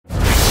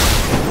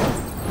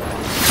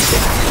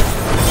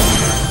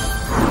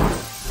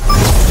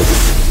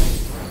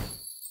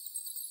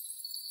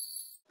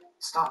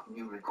Start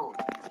new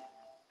recording.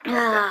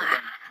 Yeah.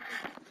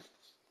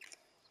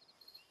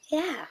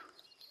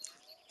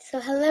 So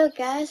hello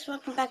guys,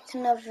 welcome back to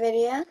another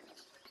video.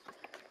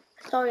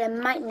 Sorry I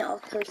might not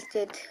have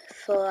posted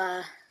for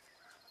a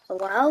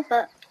while,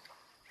 but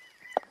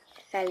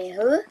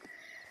anywho.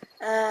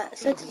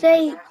 So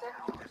today,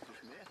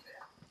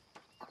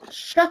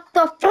 shut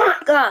the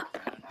fuck up!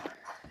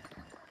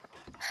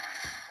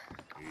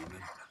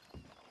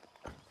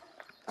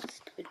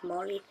 Stupid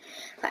Molly.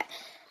 Right.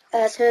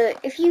 So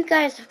if you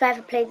guys have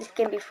ever played this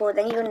game before,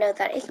 then you'll know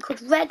that it's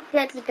called Red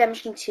Dead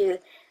Redemption 2.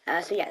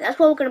 So yeah, that's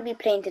what we're going to be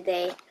playing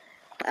today.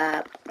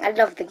 I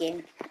love the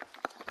game.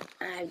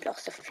 I've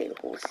lost a few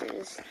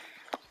horses.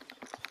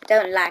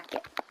 Don't like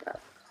it, but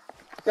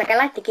I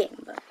like the game,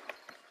 but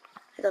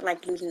I don't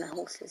like losing the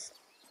horses.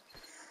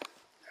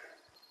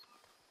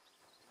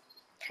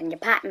 Can you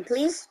pat him,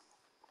 please?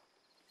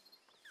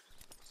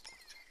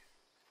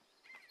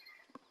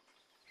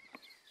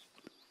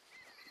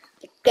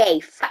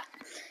 Okay, fine.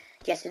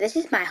 Yeah, so this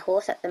is my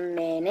horse at the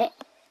minute.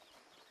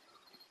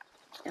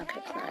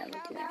 Okay, so now I'm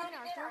doing that.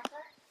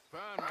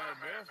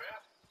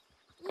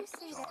 You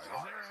see that?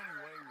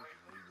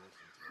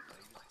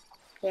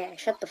 Yeah,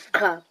 shut the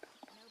fuck up.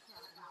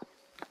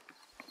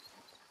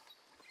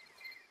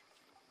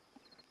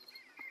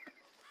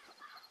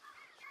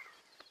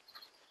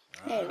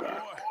 There we go.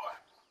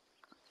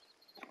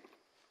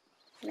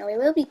 Now we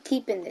will be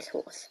keeping this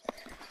horse.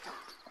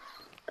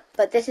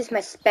 But this is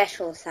my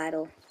special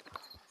saddle.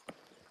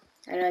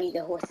 And only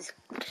the horse is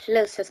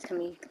closest to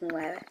me can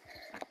wear it.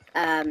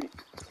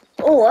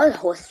 Or a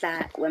horse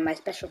that, when my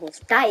special horse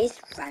dies,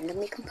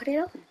 randomly can put it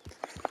on.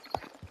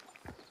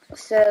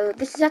 So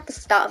this is at the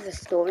start of the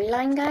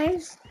storyline,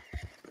 guys.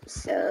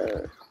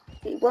 So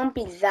it won't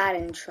be that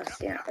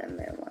interesting at the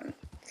moment.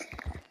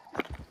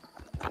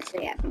 So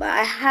yeah, but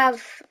I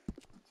have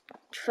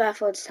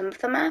traveled some of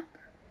the map.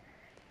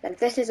 Like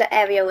this is the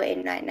area we're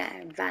in right now,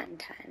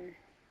 Valentine.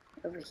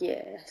 Over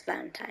here, that's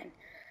Valentine.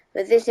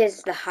 But this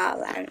is the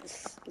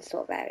Heartlands, the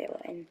sort of area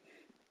we're in.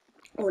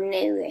 Or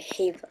near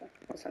Haver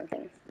or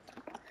something.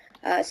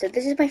 So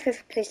this is my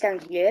favorite place down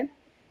here.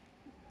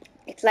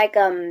 It's like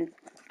a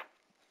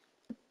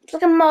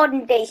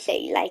modern day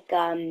city, like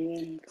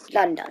London,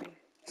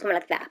 something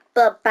like that.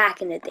 But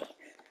back in the day,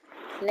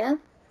 you know.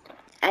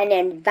 And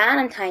then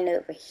Valentine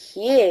over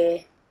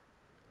here.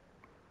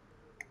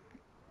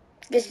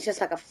 This is just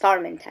like a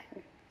farming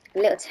town, a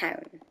little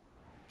town,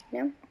 you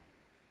know,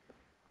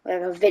 or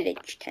like a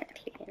village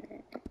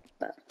technically,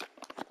 but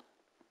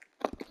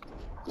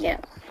yeah.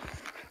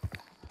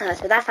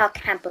 So that's our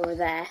camp over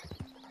there.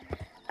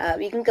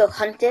 We can go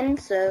hunting.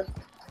 So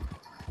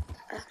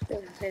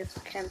after this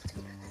camp.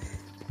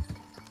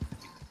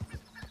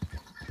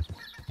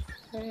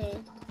 I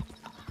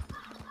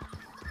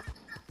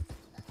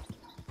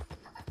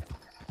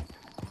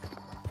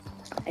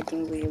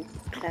didn't really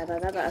care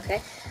about that, but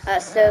okay.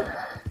 So,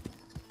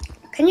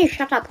 can you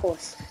shut up,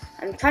 horse?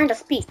 I'm trying to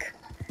speak.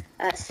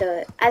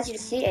 So, as you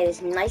see, it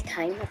is night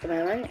time at the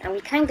moment, and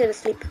we can go to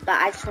sleep,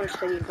 but I just want to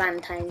show you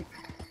Valentine.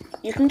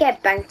 You can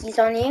get bounties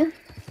on you,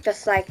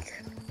 just like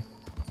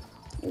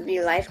in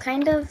real life,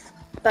 kind of,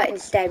 but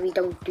instead we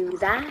don't do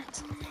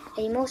that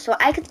anymore. So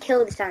I could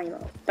kill this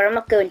animal, but I'm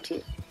not going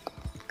to,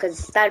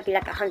 because that would be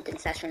like a hunting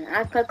session, and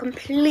I've got a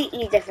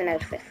completely different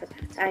outfit for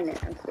that. I know,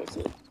 I'm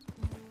crazy.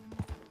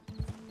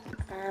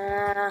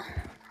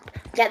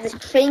 Yeah, there's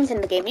trains in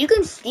the game. You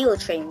can steal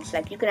trains,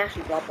 like you can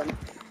actually rob them.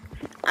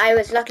 I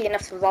was lucky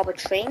enough to rob a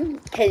train,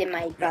 killing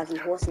my bloody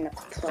horse in the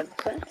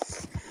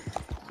progress.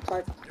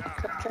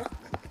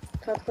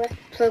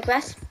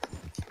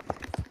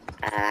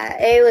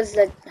 It was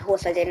a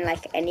horse I didn't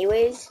like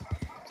anyways.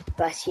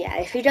 But yeah,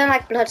 if you don't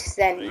like blood,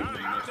 then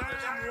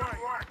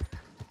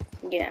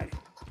you know,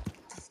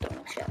 just don't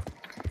watch it.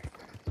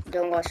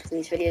 Don't watch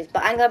these videos.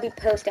 But I'm gonna be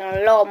posting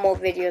a lot more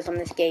videos on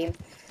this game.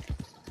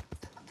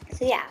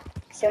 So yeah.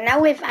 So now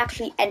we've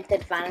actually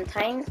entered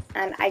Valentine,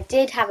 and I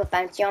did have a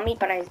bounty on me,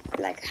 but I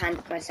like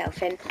handed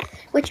myself in,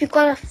 which you've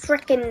got to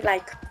frickin'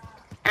 like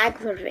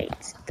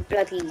aggravate the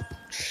bloody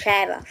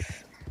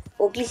sheriff,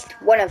 or at least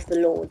one of the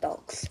law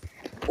dogs,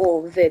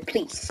 or the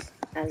police,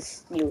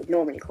 as you would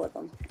normally call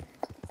them.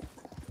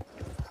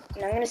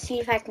 And I'm gonna see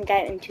if I can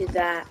get into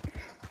that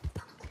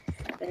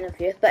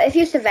interview. But if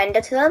you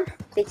surrender to them,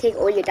 they take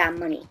all your damn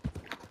money.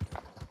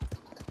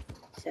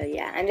 So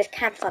yeah, and there's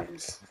camp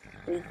funds.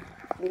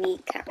 We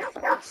need camp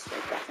funds, so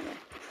definitely.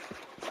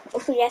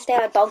 Also, yes, there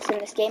are dogs in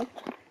this game.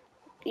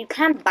 You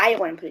can buy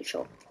one, I'm pretty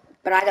sure,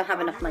 but I don't have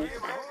enough money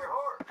for that.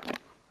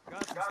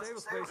 Got some stable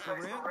space for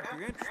rent if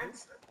you're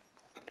interested.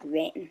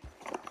 Written.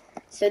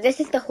 So this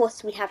is the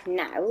horse we have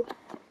now.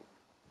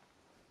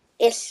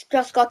 It's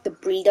just got the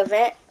breed of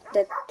it,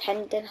 the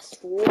Tenderness,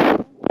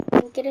 I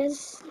think it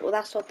is. Well,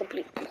 that's what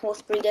the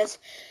horse breed is.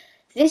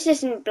 This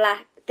isn't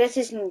black. This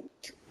isn't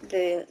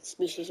the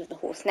species of the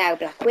horse now,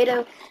 Black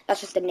Widow.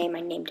 That's just the name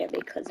I named it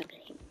because of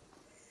him.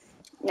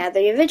 Now,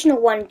 the original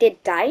one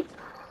did die,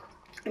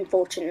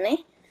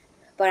 unfortunately,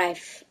 but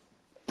I've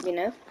you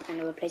know,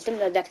 and I replaced them.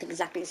 That's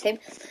exactly the same.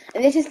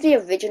 And this is the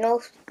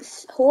original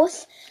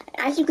horse.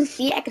 As you can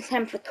see, I can sell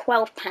him for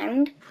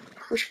 £12,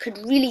 which could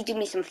really do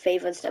me some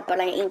favors, but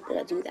I ain't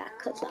gonna do that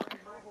because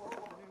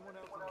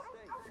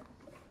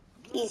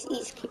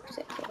he's cute.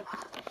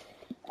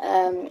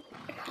 And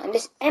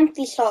this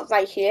empty slot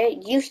right here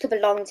used to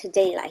belong to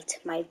Daylight,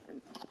 my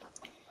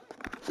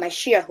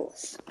shear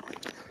horse,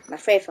 my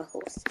favorite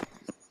horse.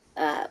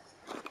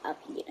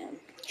 You know,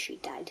 she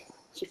died.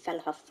 She fell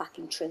off a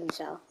fucking trim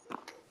cell.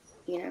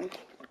 You know.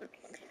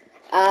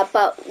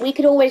 But we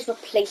could always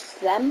replace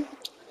them.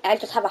 I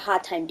just have a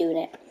hard time doing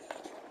it.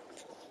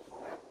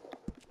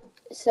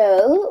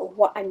 So,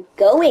 what I'm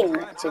going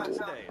to do...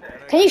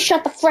 Can you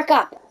shut the frick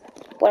up?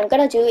 What I'm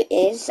going to do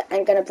is,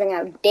 I'm going to bring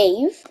out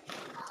Dave.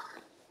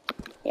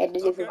 Yeah,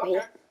 Dave over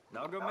here.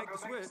 Now go make the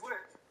switch.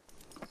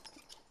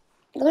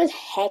 Look at his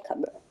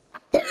haircut, bro.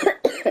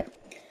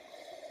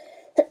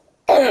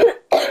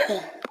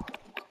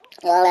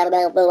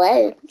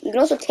 You can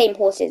also tame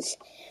horses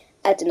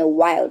out in the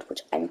wild,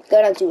 which I'm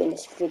gonna do in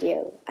this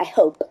video. I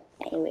hope,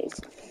 anyways.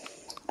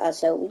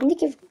 So we need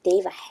to give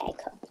Dave a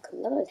haircut because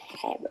look at his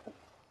hair, bro.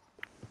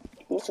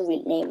 I need to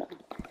rename him.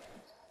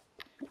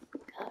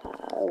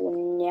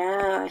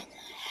 Yeah.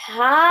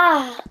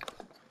 Ha!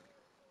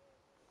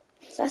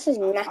 So that's his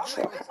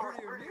natural hair.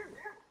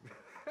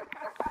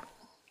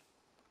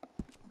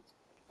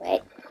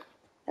 Wait.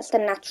 That's the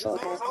natural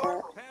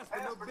haircut.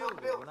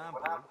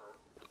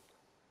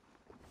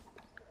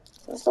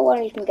 So that's the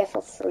one you can get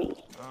for free.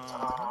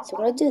 So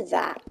I'm gonna do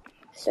that.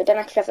 So I don't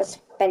actually have to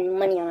spend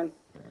money on him.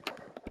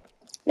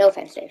 No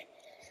offense, Dave.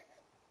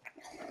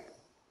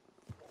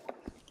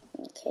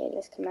 Okay,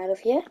 let's come out of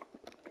here.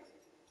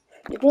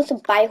 You can also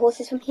buy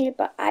horses from here,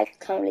 but I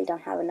currently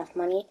don't have enough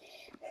money.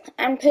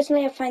 And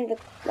personally, I find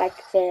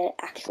the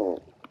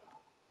actual,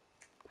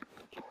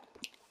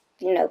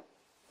 you know,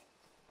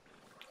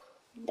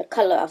 the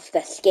color of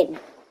the skin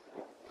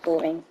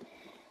boring.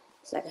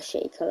 It's like a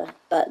shady color.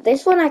 But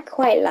this one I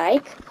quite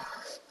like.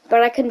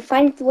 But I can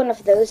find one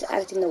of those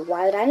out in the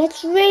wild, and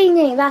it's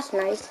raining. That's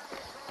nice.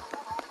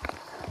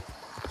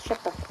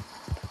 Shut up.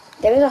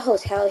 There is a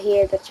hotel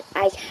here that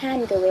I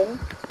can go in.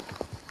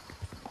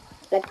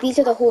 Like, these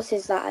are the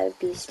horses that I would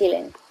be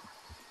stealing.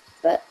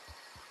 But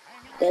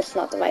that's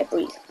not the right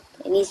breed.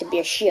 It needs to be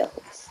a sheer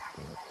horse.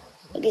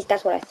 At least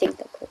that's what I think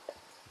they're called.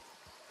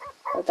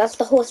 Well, that's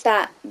the horse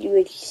that you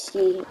would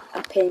see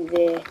up in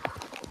the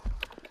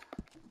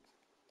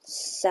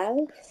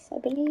south, I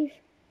believe.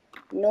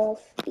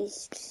 North,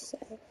 east,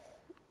 south.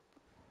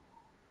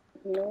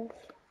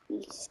 North,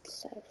 east,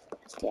 south,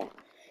 west, yeah.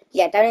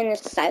 Yeah, down in the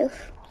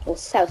south, or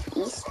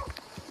southeast.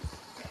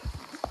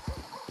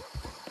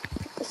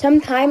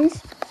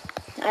 Sometimes,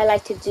 I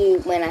like to do,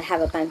 when I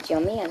have a bounty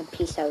on me and a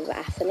police are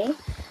after me,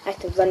 I like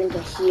to run into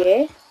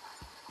here.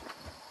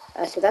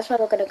 So that's where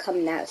we're going to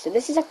come now. So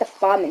this is like the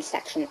farming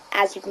section,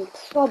 as you can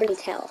probably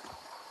tell.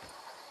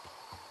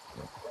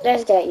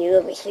 Let's get you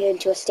over here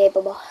into a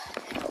stable.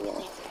 Oh,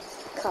 really?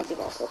 Can't be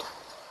bothered to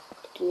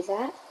do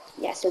that.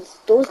 Yeah, so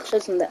those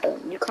close on their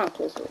own. You can't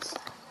close those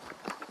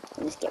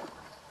in this game.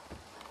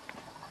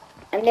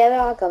 And there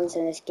are guns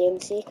in this game,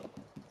 see?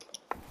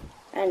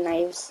 And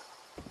knives.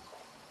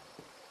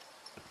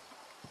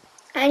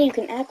 And you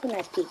can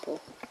agonize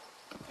people.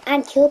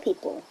 And kill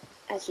people,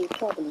 as you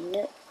probably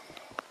know.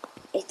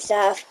 It's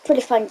a pretty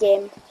fun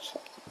game.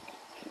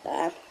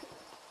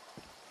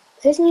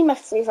 Personally, my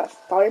favorite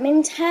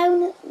farming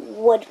town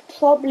would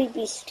probably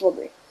be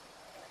Strawberry.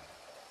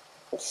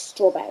 Or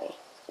Strawberry.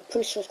 I'm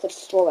pretty sure it's called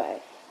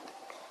Strawberry.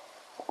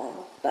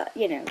 But,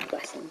 you know,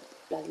 got some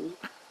bloody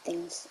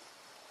things.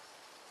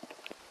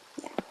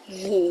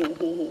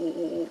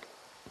 Yeah.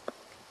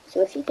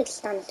 So if you could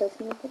stand still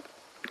for me,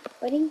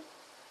 buddy.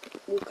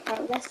 You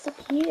can't rest up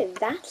here.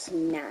 That's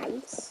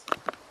nice.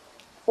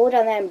 Fall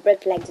down there and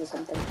break legs or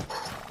something.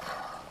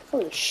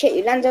 Holy shit,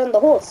 you landed on the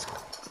horse.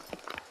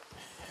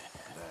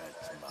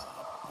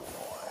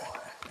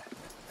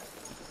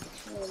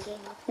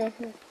 That's my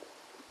boy.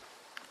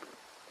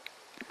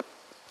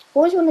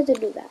 Always wanted to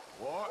do that.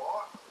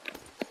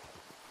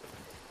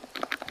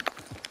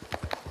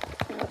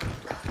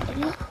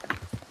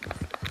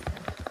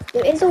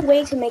 There is a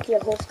way to make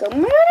your horse go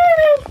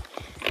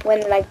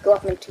when like go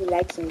up on two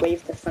legs and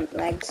wave the front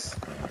legs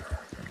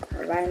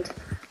around.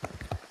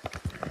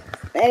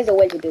 There is a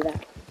way to do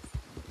that.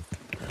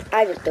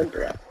 I just don't do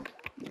it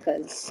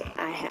because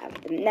I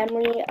have the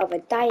memory of a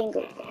dying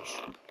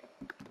goldfish.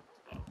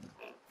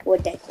 Or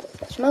dead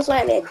goldfish. Most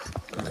likely a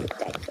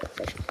dead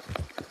goldfish.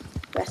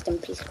 Rest in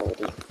peace,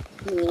 Goldie.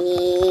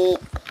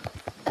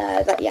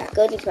 But yeah,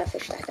 Goldie's my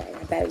fish that died.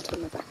 I buried him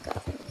in my back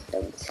garden.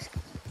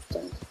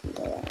 Don't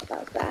know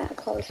about that. I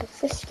call it a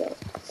fish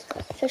skeleton. It's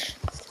a fish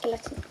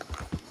skeleton.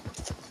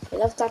 I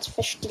love that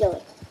fish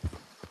dealing.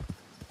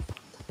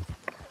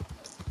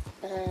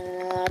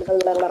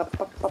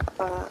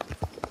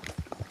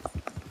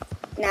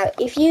 Now,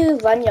 if you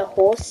run your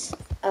horse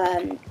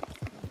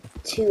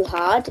too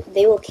hard,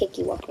 they will kick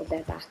you off of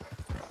their back.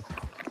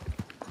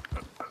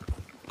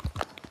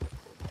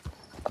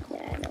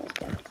 Yeah, I know it's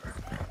good.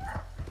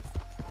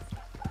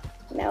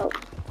 No.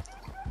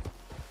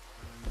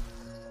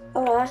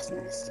 Oh, that's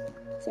nice.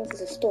 I think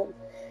there's a storm.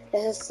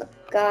 There's a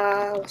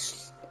guy which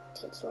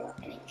takes all that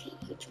energy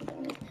each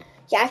morning.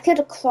 Yeah, I've killed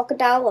a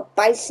crocodile, a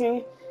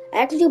bison.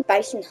 I actually do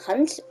bison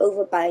hunts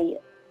over by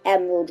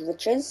Emerald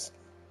Riches.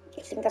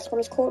 I think that's what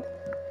it's called.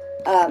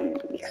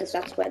 Because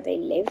that's where they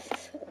live.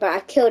 But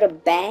I killed a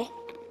bear,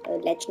 a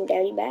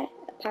legendary bear.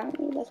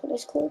 Apparently, that's what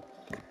it's called.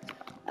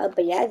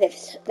 But yeah,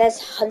 there's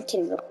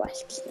hunting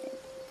requests now.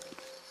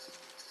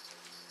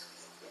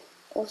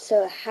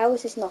 Also, how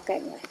is this not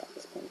getting wet at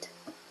this point?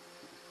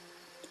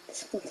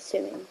 It's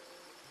consuming.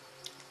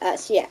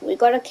 So yeah, we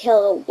gotta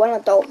kill one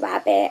adult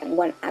rabbit and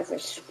one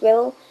average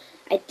squirrel.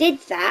 I did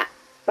that,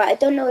 but I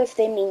don't know if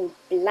they mean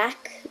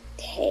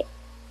blackjack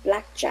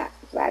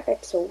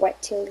rabbits or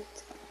white-tailed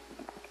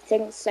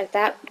things like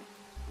that,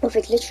 or if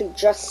it's literally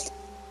just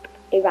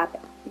a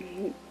rabbit.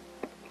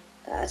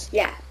 So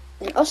yeah,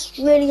 an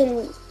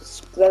Australian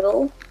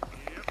squirrel,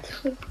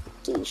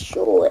 pretty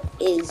sure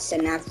is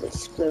an average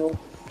squirrel,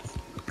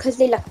 because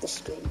they look the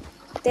same.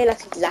 They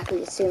look exactly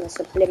the same as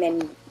the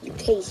blimmin'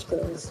 UK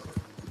squirrels.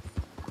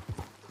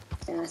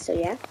 So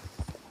yeah,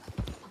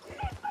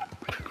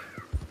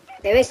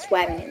 there is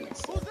swearing in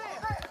this.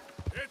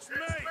 It's me.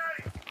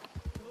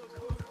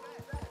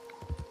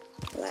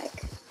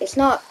 Like, it's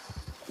not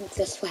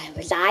the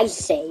swears I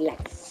say,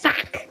 like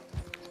fuck,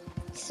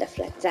 stuff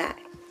like that.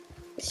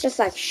 It's just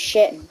like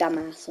shit and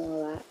dumbass and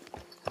all that.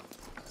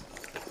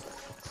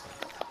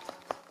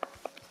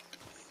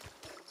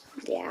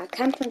 Yeah, our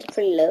camp funds are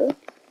pretty low.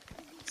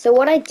 So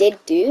what I did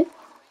do,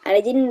 and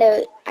I didn't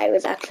know I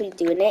was actually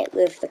doing it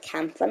with the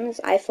camp funds,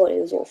 I thought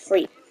it was all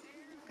free.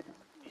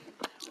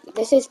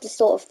 This is the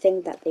sort of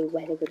thing that they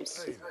were going to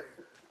see.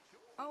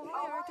 Oh,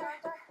 hi,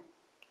 Arthur.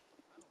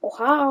 Oh,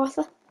 hi,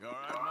 Arthur. You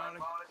alright, Molly?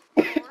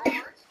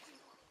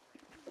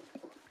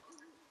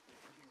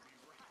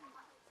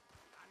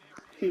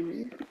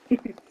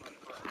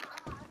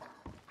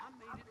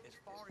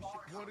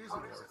 What is it,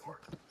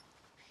 Arthur?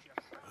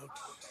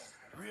 Looks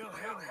real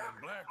heavy in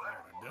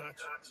Blackwater,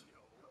 Dutch.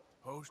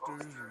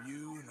 Posters of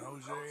you and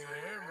Hosea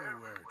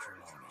everywhere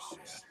Trelawney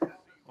said.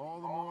 All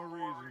the more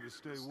reason to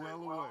stay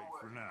well away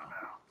for now.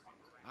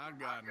 I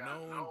got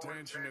no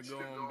intention of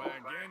going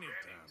back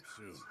anytime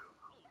soon.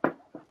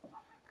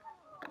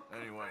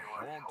 Anyway,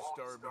 I won't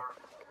disturb you.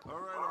 All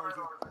right,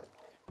 Arthur.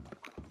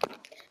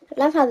 I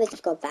love how they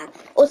just got that.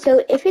 Also,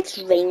 if it's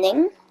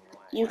raining,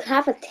 you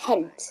have a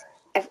tent.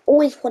 I've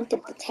always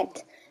wanted the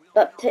tent.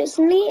 But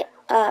personally,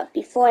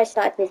 before I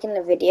started making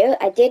the video,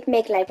 I did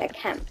make like a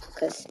camp,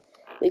 because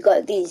we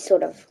got these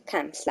sort of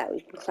camps that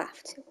we can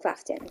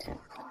craft in.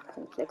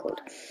 What they're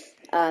called.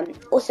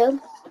 Also,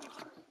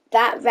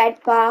 that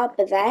red bar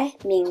there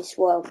means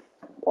we're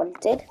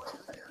wanted.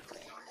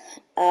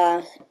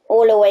 All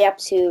the way up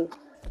to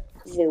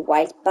the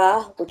white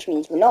bar, which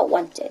means we're not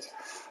wanted.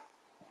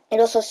 It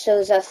also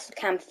shows us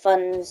camp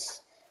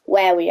funds,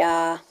 where we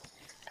are,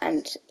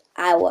 and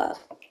our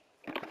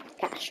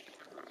cash.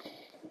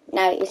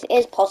 Now, it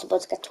is possible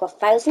to get to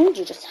 1,000,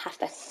 you just have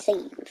to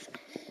save,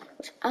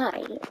 which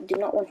I do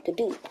not want to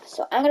do.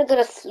 So I'm gonna go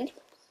to sleep,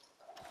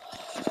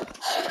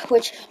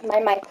 which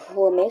my mic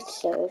will mute,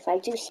 so if I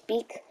do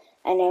speak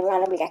and then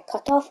randomly get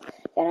cut off,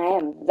 then I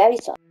am very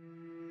sorry.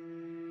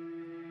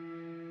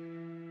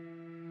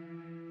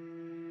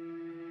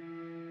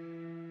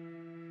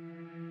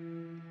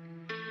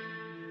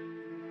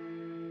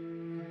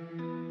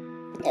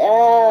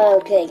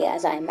 Okay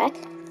guys, I'm back.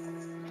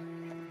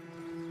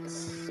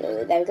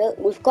 So there we go.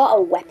 We've got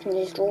a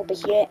weapons drawer over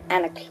here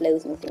and a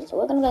clothing thing. So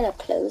we're gonna go into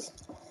clothes.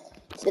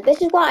 So this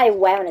is what I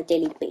wear on a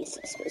daily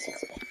basis,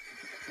 basically.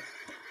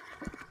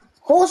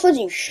 Horseford,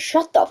 you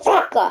shut the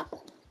fuck up.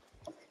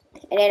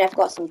 And then I've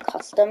got some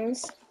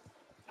customs,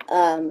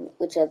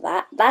 which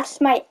are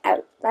that's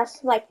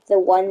like the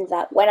one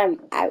that when I'm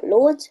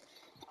outlawed,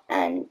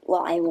 and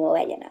well, I'm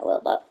already an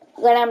outlaw, but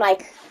when I'm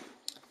like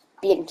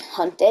being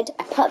hunted,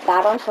 I put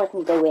that on so I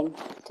can go in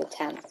to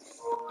town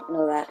and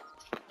all that.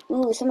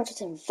 Ooh, someone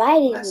just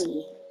invited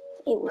me.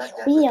 It was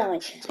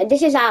weird. And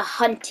this is our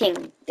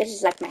hunting. This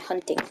is like my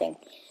hunting thing.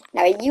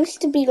 Now, it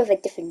used to be with a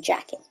different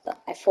jacket, but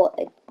I thought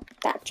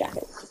that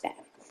jacket would be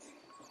better.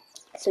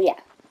 So yeah.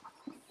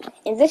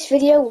 In this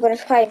video, we're going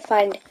to try and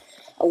find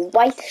a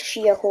white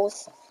sheer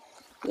horse.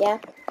 Yeah.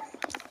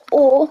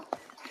 Or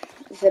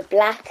the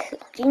black.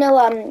 Do you know,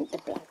 the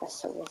black, that's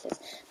so racist.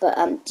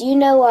 But, do you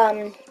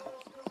know,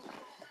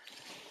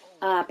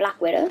 Black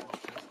Widow?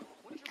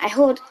 I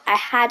heard I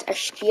had a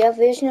sheer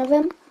version of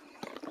him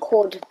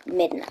called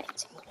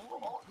Midnight.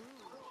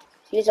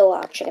 These are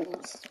our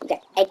chickens. We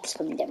get eggs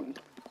from them.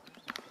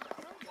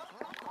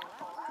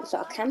 So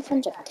our camp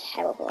funds are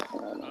terrible at the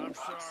moment. I'm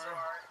sorry.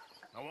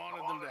 I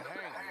wanted them to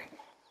hang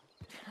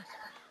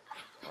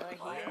you.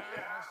 Yeah,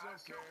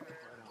 that's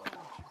okay.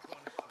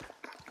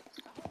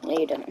 No,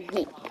 you don't.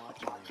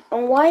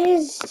 And why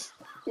is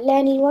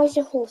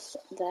the horse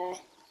there?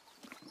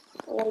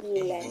 Why are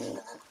you, Lenny?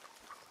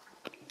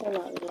 You're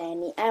not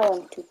Lenny. I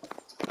want to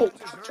I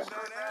just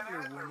heard that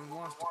Adler woman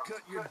wants to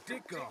cut your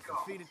dick off and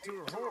feed it to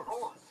her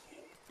horse.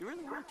 You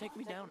really want to take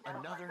me down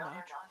another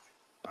notch?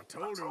 I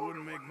told her it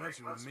wouldn't make much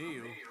of a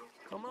meal.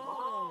 Come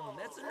on,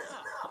 that's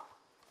enough.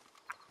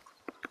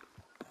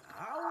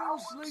 I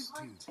wouldn't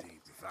sleep too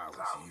deep if I was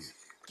you.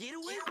 Get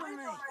away from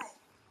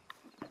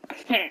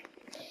me.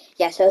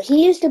 Yeah, so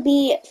he used to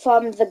be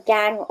from the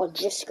gang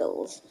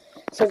O'Driscolls.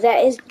 So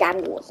there is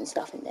gang wars and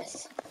stuff in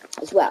this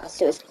as well.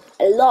 So it's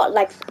a lot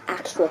like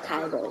actual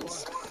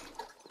cowboys.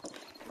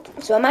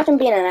 So imagine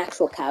being an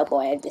actual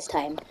cowboy at this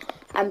time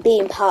and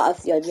being part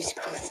of the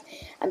O'Driscolls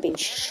and being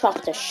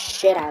shot the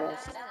shit out of.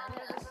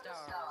 Under the stars.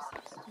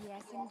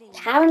 Yes, indeed.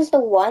 Karen's the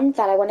one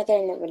that I want to get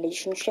in a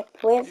relationship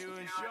with You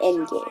and Sean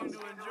in seem game. to enjoy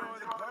the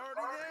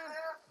party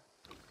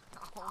then?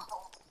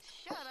 Oh,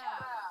 shut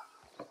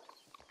up.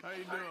 How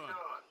you doing?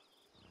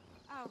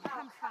 Oh,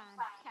 I'm fine.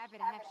 Happy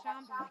to have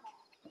Sean back.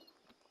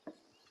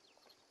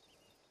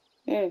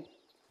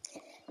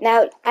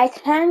 Now, I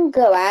can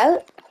go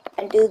out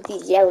and do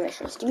these yellow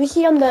missions. Do you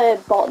see on the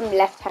bottom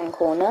left-hand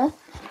corner?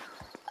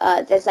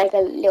 There's like a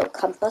little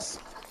compass.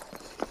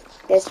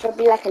 There's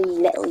probably like a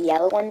little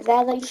yellow one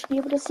there that you should be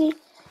able to see.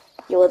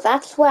 Yeah, well,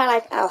 that's where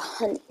like our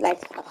hunting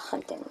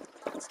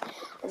things.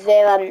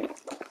 They're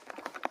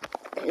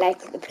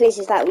like the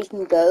places that we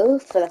can go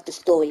for like the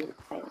story.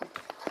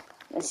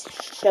 Let's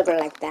sugar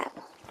like that.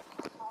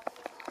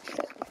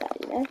 Sugar like that,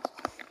 you know.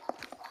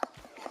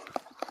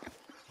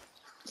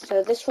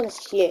 So this one's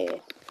here,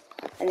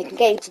 and they can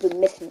get you to do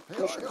missions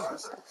and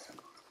stuff.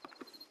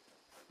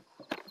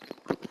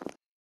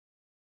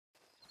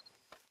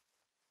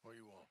 What do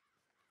you want?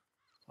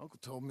 Uncle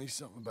told me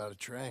something about a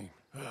train.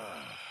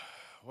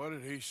 What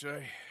did he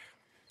say?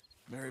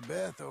 Mary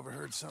Beth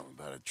overheard something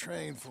about a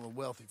train full of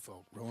wealthy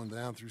folk rolling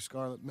down through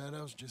Scarlet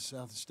Meadows just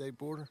south of the state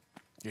border.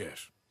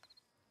 Yes.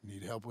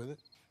 Need help with it?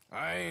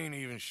 I ain't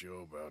even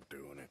sure about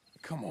doing it.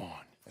 Come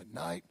on. At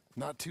night,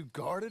 not too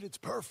guarded, it's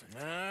perfect.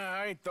 Nah,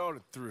 I ain't thought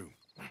it through.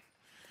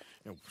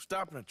 You know,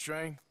 stopping a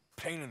train,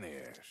 pain in the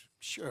ass.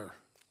 Sure,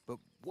 but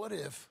what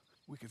if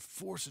we could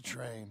force a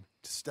train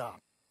to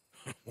stop?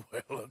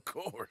 Well, of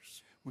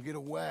course. We get a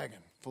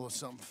wagon full of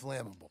something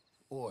flammable,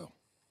 oil.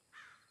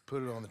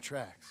 Put it on the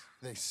tracks.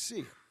 They see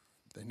it.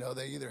 They know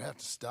they either have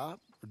to stop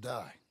or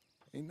die.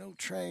 Ain't no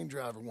train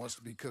driver wants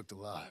to be cooked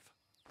alive.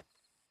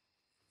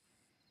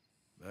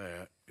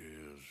 That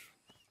is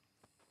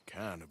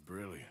kind of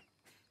brilliant.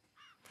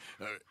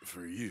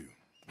 For you.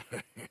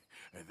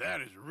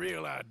 That is a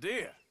real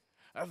idea.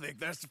 I think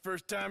that's the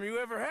first time you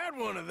ever had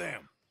one of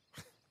them.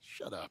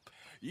 Shut up.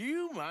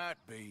 You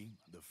might be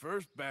the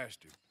first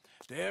bastard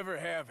to ever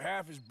have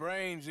half his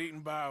brains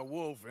eaten by a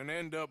wolf and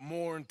end up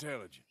more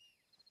intelligent.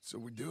 So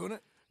we doing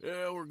it?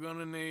 Yeah, we're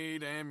gonna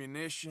need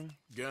ammunition,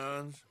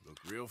 guns, look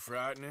real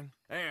frightening,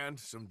 and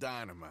some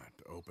dynamite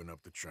to open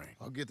up the train.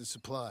 I'll get the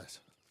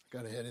supplies.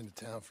 Gotta head into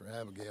town for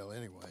Abigail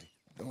anyway.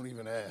 Don't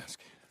even ask.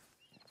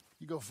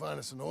 You go find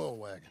us an oil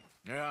wagon.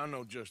 Yeah, I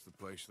know just the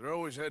place. They're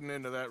always heading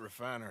into that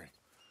refinery.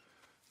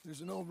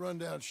 There's an old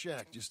rundown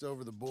shack just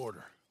over the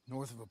border,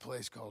 north of a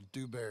place called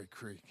Dewberry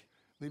Creek.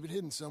 Leave it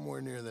hidden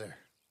somewhere near there.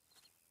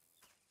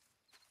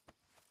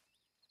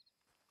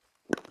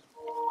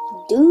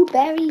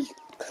 Dewberry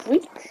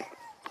Creek?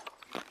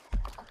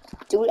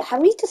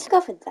 Have we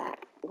discovered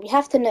that? We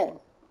have to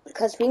know.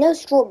 Because we know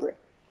strawberry,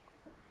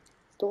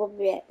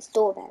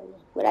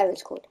 whatever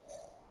it's called.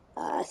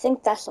 I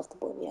think that's off the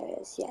border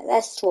areas. Yeah,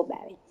 that's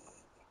strawberry.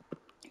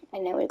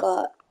 And then we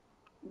got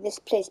this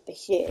place back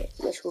here,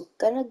 which we're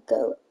gonna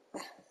go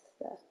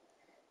after.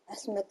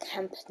 That's in the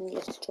camp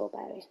near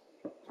strawberry.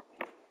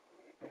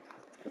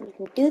 We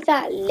can do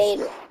that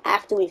later,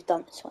 after we've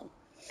done this one.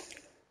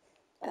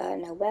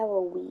 Now where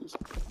are we?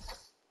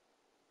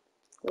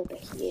 Over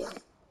here.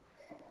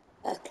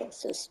 Okay,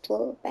 so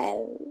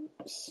strawberry,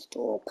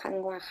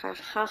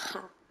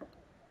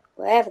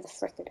 wherever the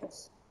frick it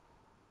is.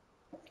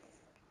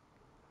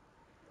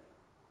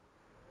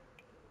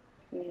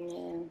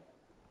 No.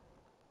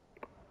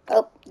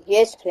 Oh,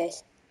 here's the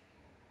place.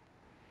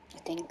 I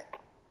think.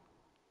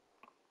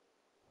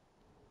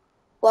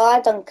 Well,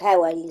 I don't care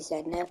what he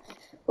said now.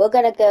 We're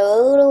gonna go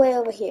all the way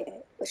over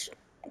here, which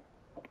I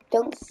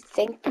don't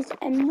think is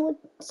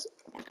Emerald's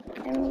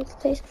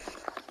place.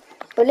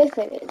 But if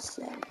it is,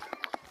 then...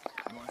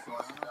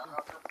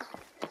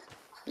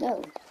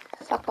 No,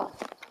 fuck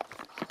off.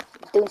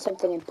 I'm doing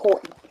something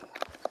important.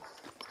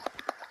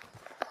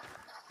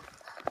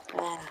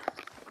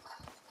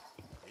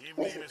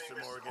 Evening, Mr.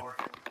 Morgan.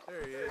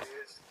 There he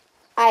is.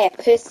 I a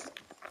person.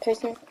 Okay,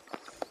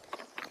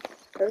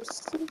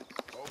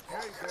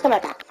 Something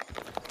like that.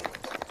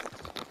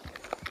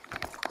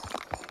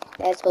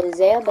 That's what is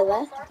there, but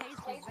that.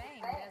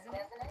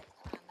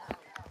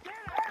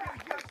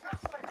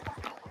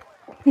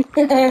 Tastes the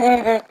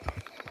same,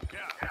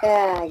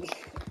 I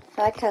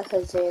like how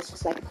Jose is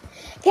just like,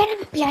 get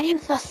him behind him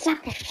for a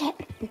sack of shit.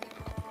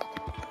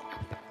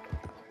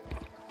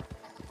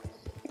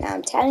 Now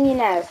I'm telling you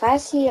now, if I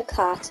see a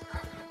cart,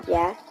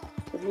 yeah,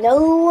 with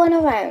no one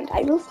around,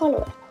 I will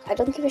follow it. I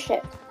don't give a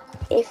shit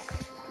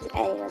if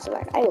anyone's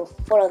around. I will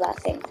follow that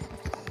thing.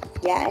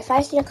 Yeah, if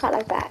I see a cart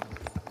like that,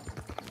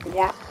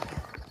 yeah,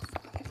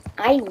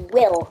 I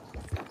will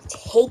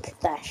take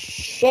the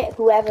shit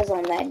whoever's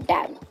on that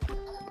down.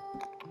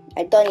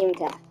 I don't even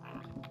care.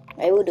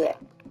 I will do it.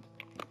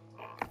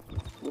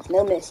 With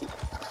no mercy.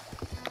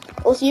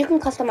 Also, you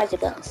can customize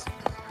your guns.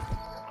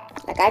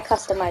 Like, I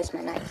customized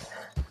my knife.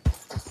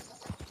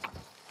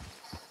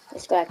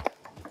 It's got like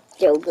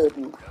Joe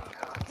Gooden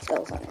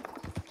skulls on it.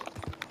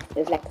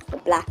 With like the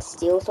black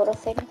steel sort of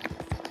thing.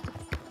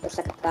 It's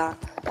like a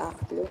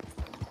dark blue.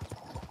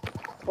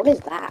 What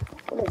is that?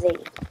 What are they?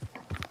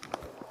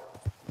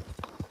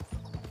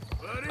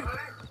 Buddy?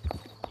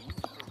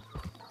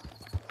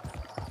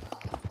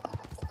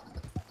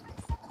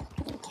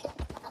 Okay.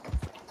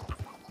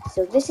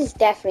 So this is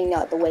definitely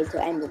not the way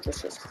to end the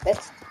dishes.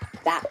 That's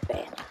that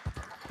way.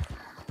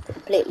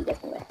 Completely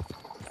different way.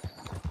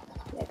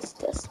 That's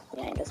just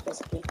behind us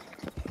basically.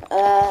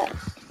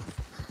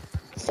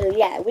 So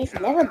yeah, we've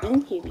never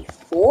been here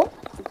before,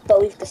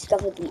 but we've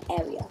discovered the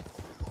area.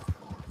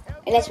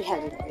 Unless we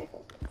haven't been here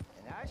before.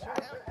 And I should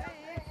help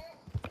thee.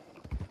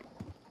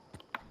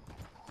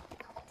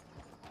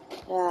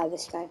 Ah,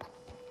 this guy.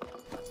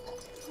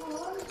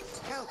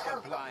 Help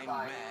a blind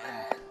man.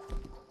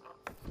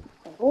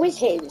 I've always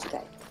hated this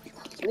guy.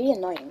 It's really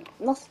annoying.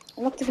 I'm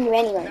not giving you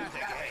any money.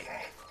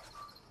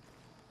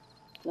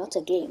 Not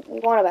a game.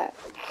 What are you on about?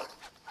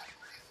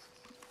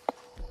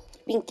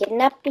 Been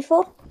kidnapped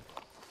before?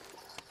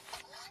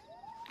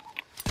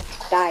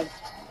 Die.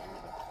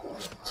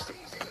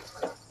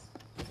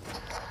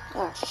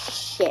 Oh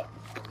shit.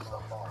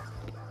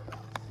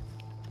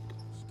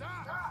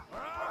 Stop! Or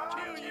I'll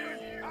kill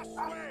you! I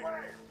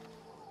swear!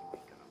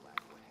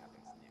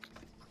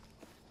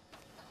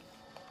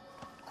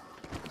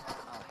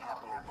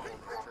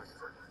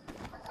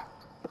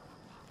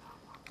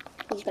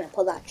 He's gonna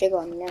pull that trigger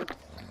on me now.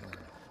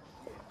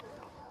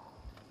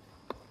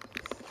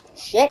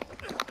 Shit.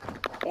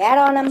 Get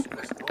on him.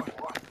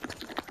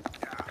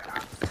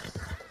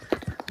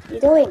 What are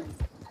you doing?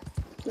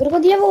 You gotta go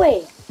the other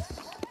way.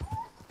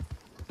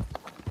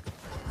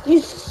 You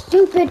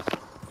stupid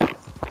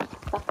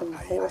fucking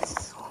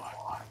horse.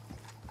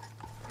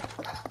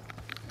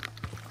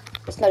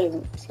 It's not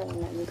even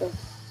letting me go.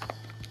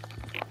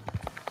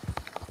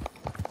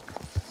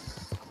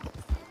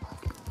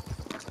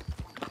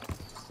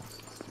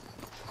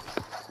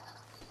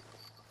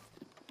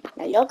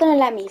 Now you're gonna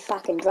let me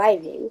fucking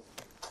drive you,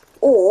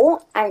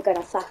 or I'm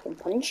gonna fucking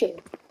punch you.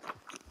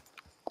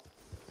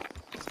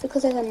 It's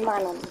because there's a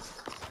man on this.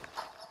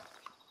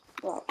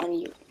 Well, on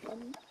you.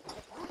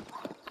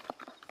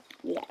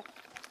 Yeah.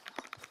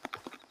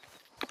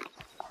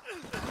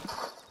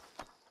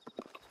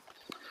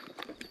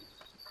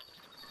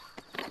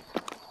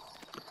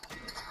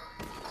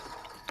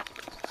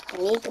 I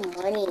need the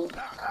money.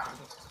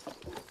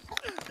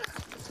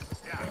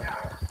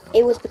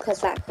 It was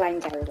because that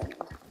blind guy was on me.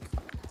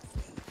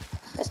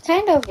 That's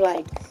kind of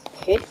like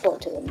hateful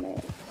to him,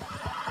 man.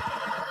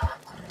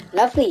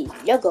 Lovely,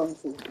 you're going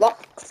through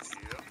rocks.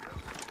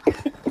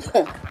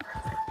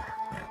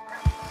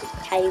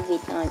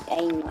 COVID-19,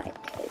 aim like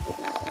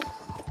COVID-19.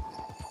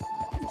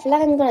 I feel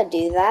like I'm gonna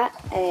do that,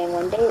 and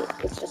one day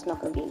it's just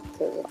not gonna be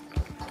COVID.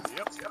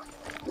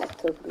 Like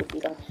COVID would be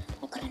gone.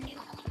 I got a new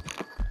one.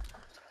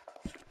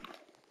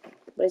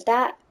 What is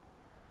that?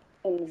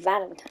 In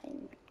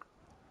Valentine.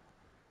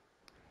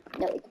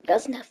 No, it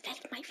doesn't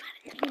affect my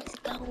Valentine's.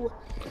 Go.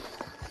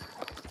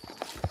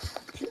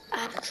 You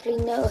actually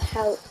know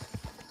how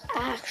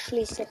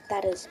actually sick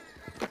that is.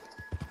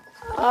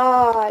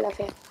 Oh, I love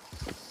you.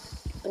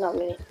 But not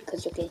really,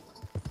 because you're gay.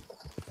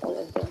 All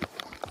over them.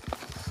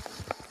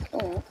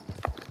 Oh.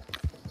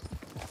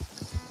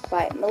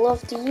 Right, my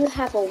love, do you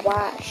have a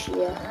wash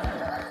here?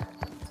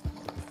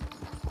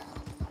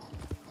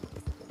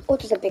 Or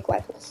just a big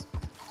white horse?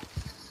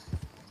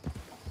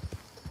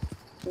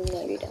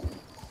 No, you don't.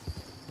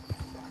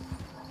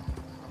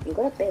 You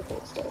got a big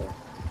horse though.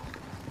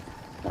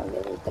 Not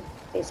really, but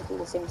basically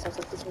the same size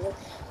as this one.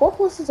 What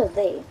horses are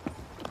they?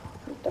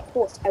 The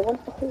horse. I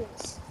want the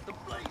horse. The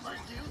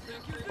blazes do you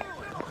think you're doing?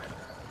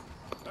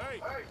 Hey!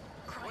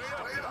 Wait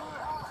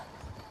up!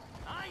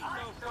 I ain't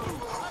no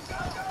fool. I'm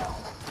gonna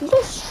go. You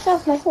just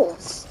shoved my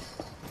horse.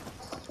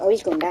 Oh,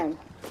 he's going down.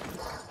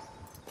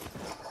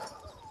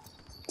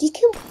 Did you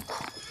kill?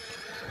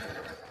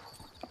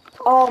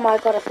 Oh my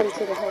god, I thought he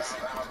killed the horse.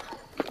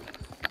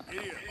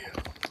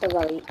 Oh,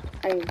 well,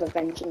 I'm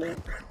revenging you.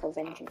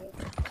 Revenging you.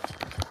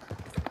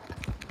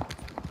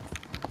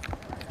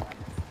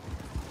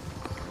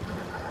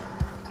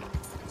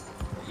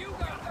 You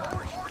got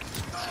horse.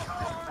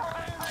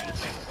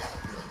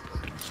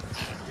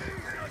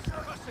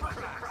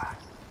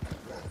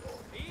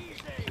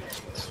 Easy.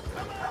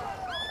 Come on.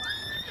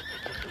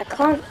 I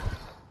can't.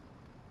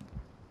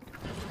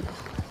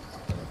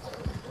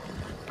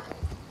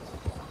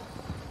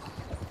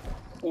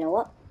 You know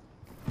what?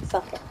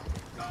 Fuck it.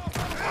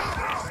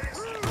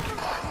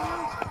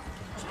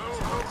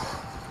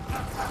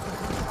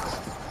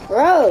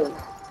 Bro!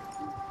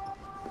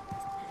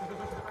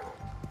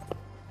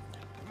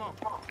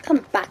 Come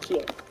back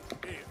here.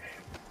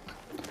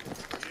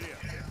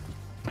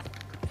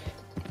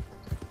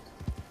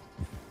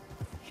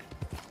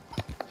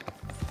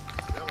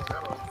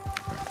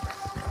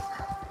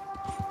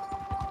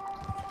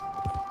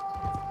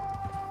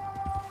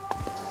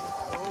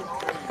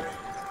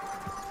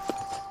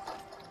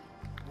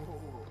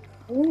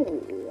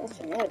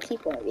 Another key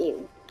point of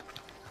view.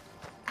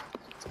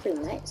 It's pretty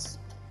nice.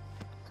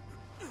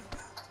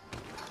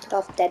 Get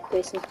off, dead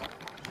person.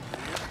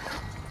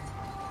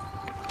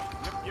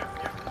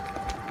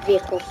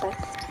 Vehicle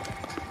theft.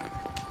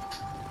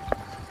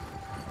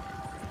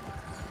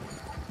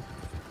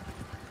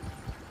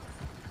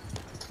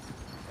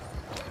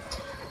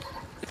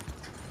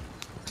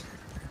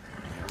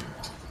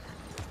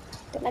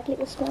 They're like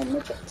little small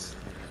midgets.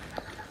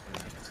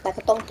 Like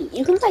a donkey.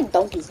 You can find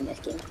donkeys in this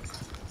game.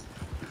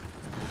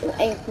 Or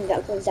anything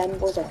that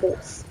resembles a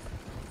horse.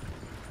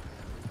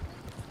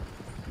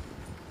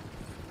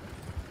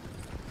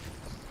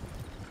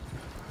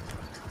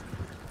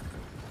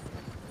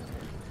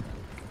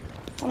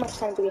 How much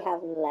time do we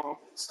have left?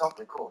 Stop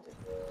recording.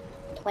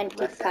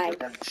 25. Is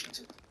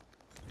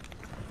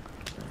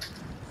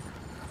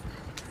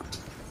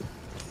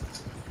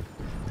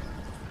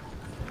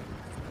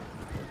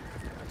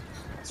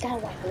that a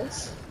white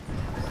horse?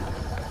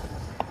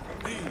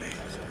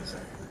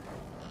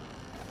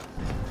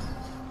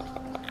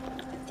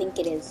 I think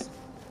it is.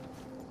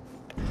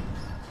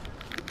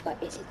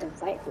 But is it the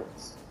white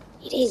horse?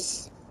 It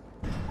is!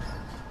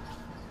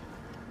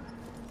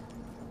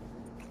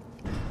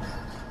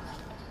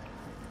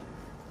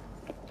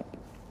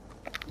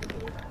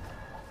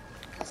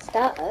 For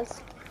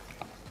starters,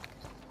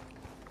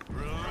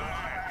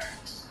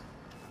 Relax.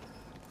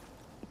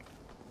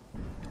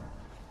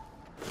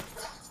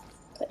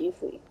 cut you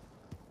free.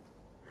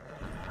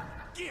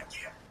 Get.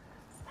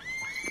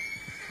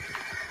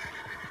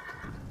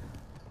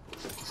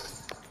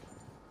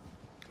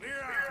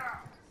 Clear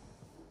out.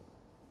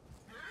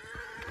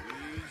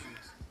 Easy.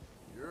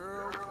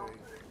 You're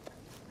okay.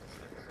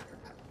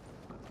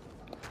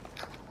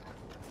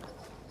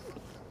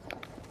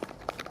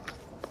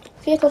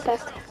 Vehicle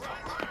theft.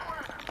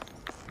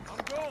 I'm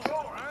going,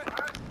 all right?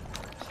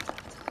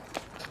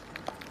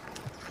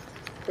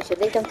 Which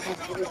they don't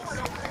have this.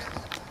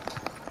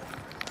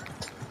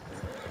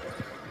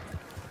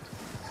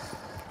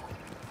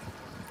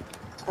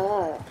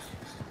 Ah.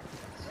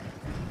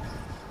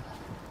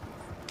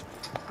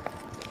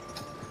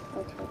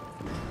 Okay.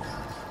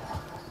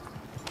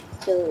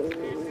 So,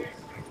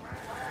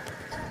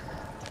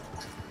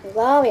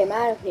 wow, I'm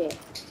out of here.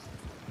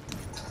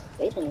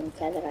 They didn't even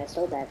care that I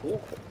sold that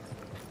vehicle.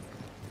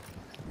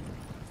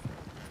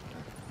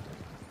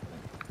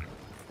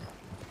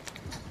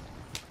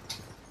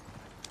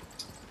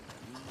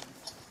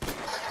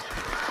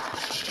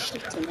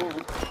 Shit, now.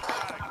 Again.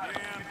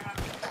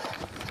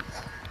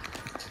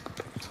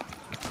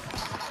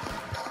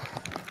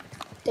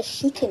 They're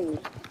shooting me.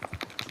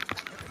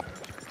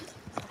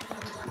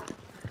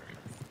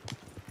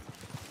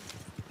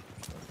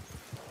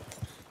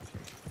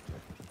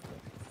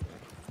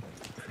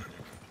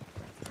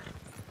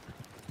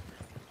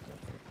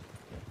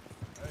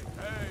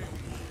 Hey.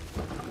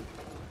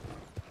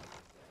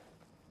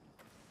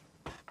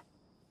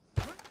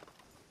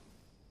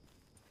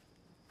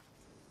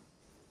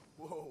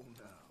 Whoa,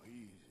 now,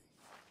 easy.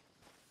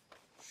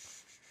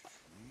 Shh,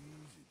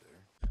 easy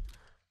there.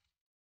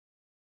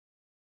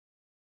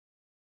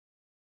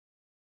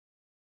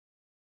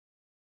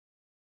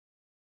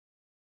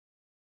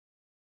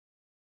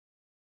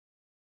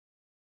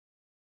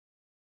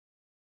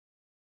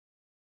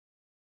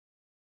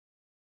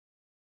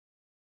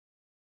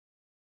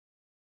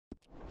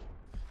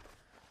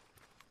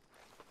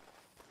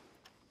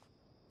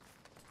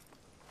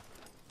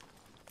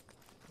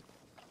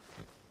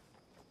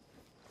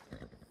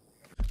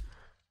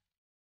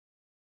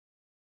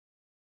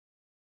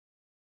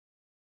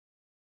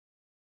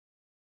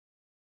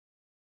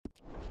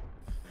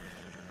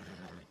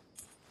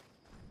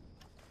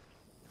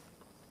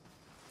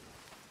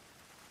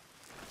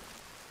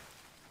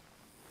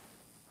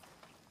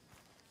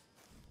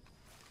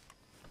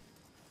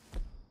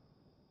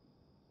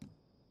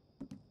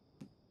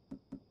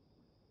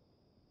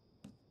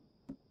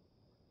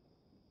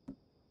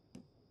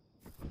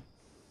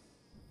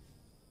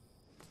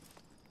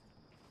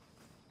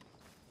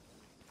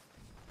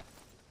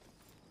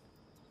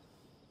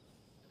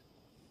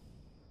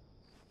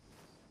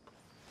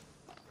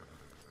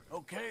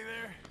 Okay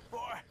there,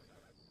 boy?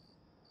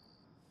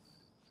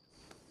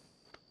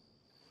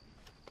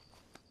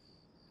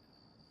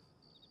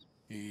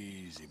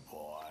 Easy,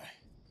 boy.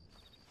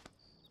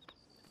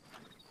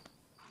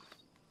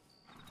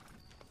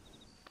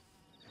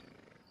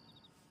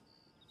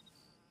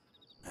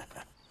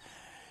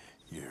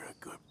 You're a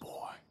good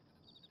boy.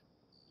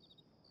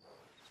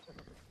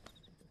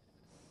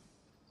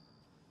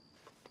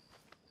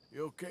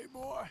 You okay,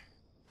 boy?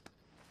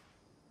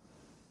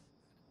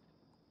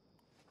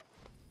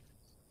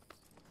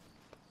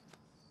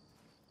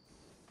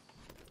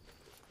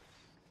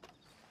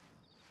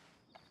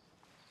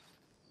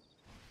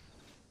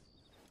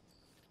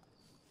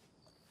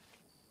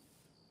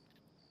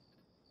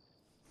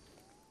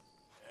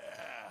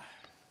 Yeah,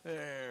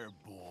 there,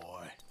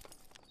 boy.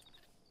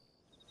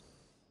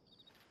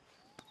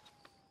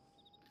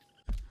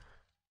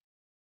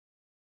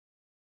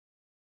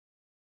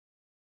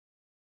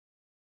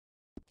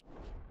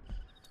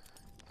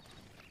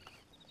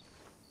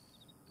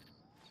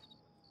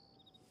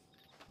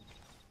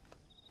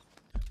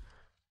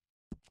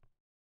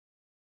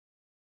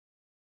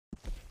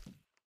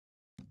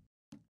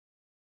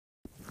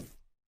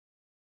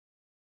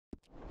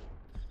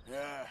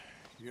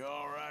 You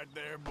all right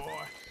there, boy?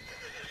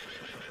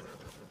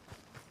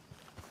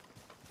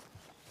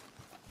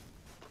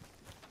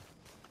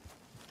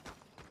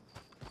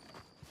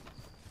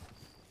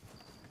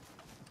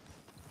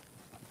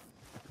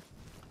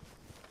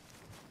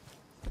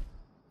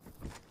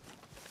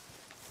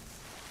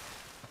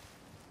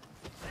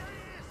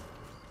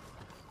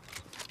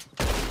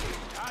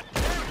 God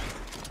damn it!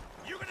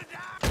 You gonna die?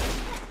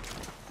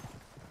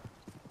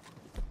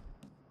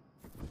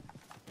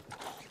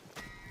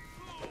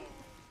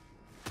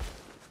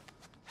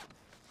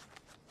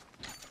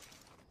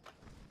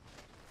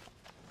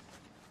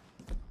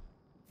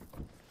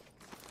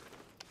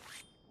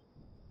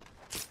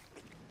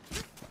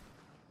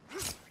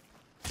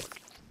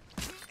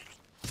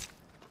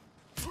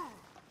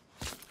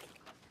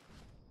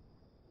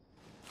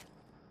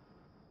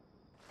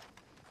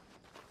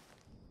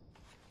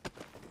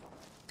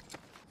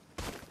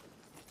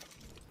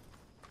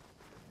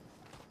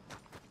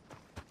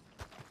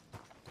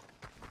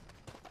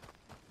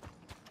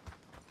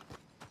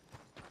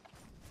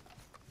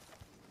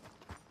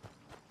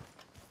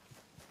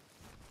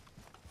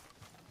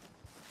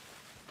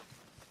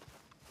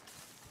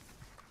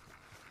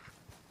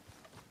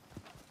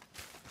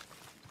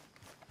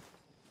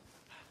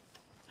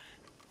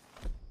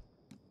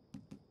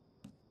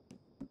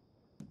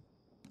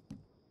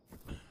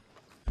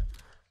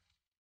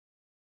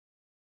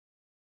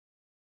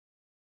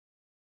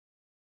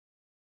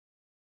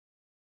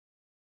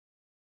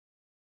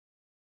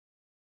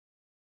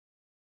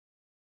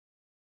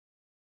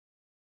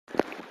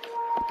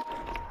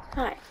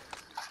 Hi.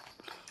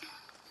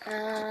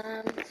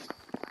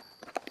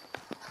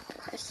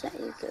 Let's let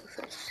you go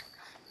first.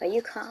 Are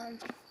you calm?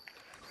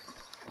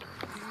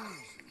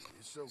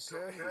 Easy. It's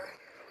okay.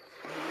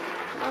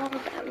 Calm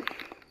down.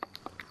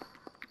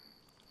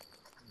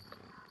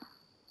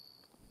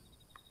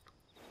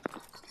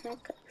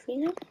 Okay,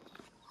 Fina.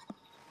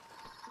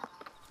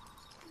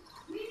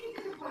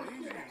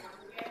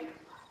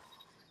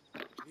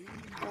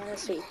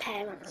 Honestly,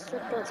 parents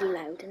are bloody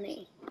loud, isn't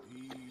he?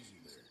 Easy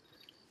there.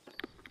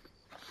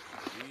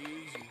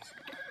 Easy.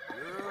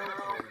 You're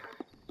okay.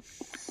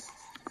 Shh.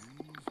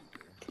 Easy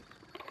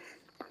there.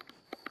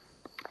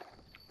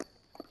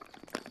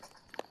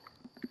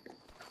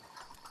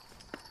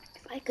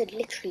 If I could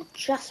literally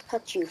just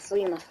put you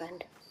free, my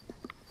friend.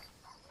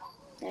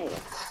 There you go.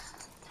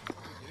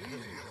 Take it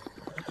easy.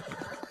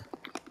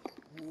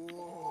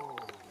 Whoa.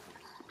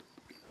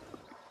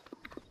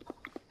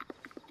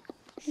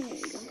 There you go.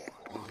 Easy.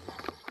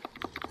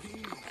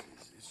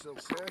 It's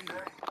okay.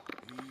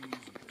 Easy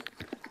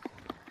there.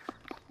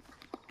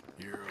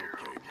 You're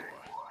okay,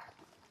 boy.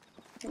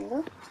 There you go.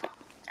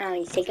 And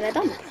he's taking a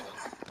dump.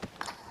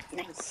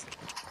 Nice.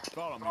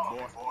 Follow me,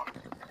 boy.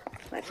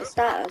 Right, for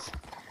starters,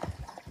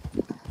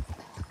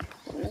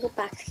 I'm gonna go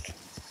back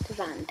to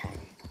Valentine.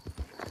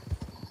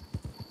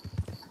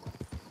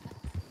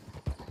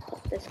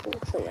 Put this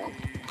also in.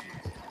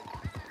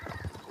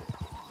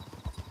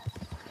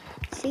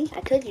 See,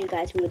 I told you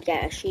guys we would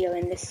get a Shio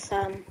in this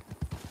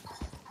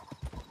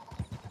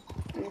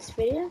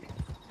video.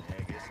 Yeah,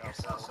 I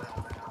guess I'll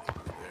settle down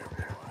there,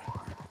 boy.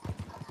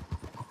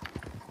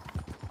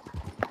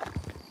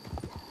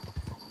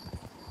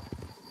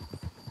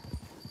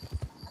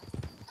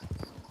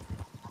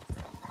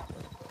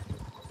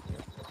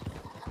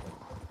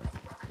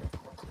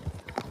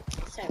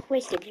 So I've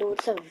wasted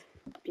loads of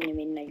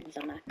blooming knives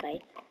on that guy.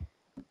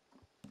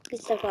 At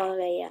least I got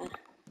a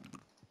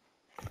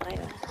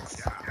fire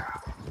axe.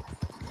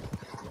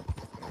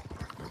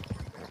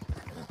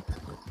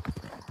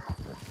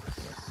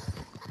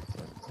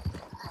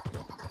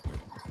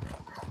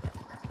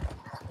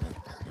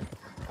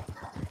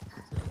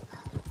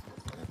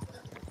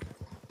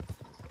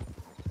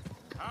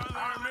 Hi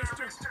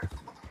there, mister.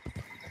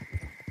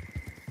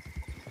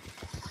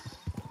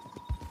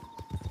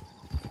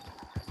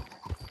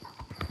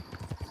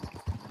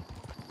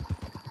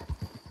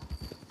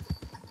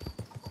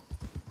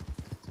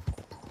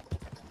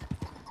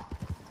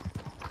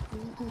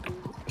 Who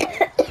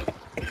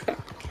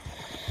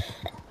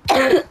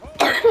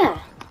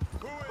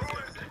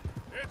is it?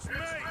 It's me.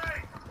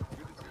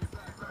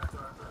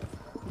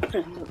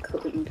 I'm not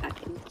going back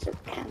into the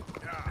camp.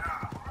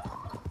 Yeah.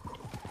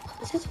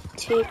 This is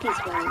turkeys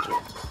behind you.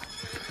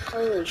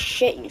 Holy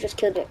shit, you just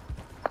killed it.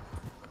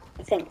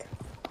 I think.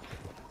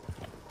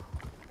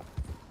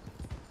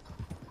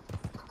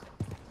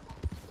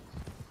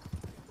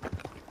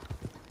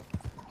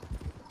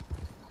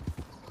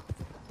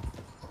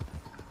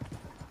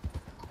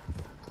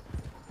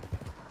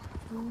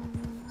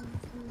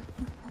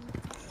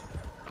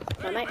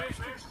 No, mate.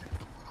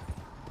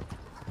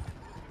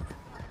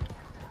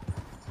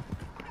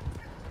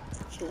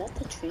 Should let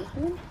the tree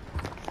home?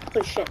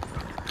 Holy shit.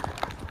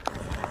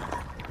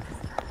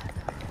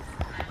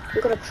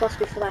 We gotta cross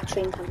before that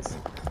train comes.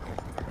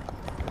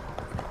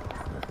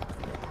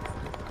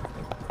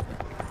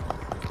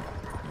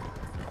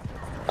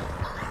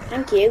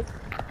 Thank you.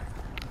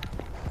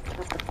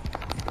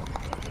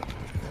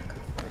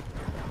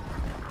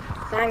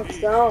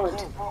 Thank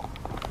God.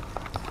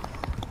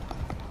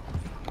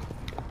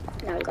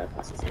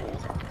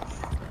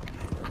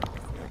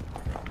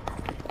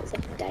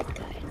 dead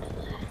guy in there.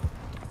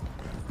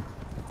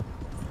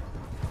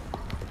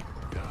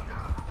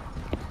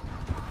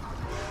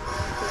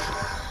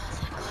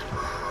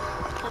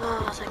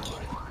 Oh, thank you.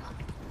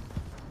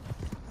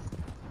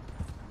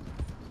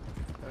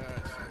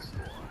 That's it,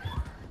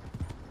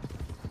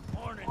 boy.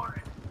 Morning.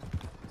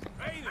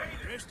 Hey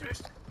there, mister.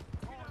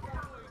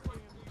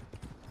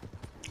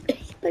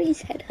 But he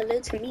said hello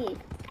to me.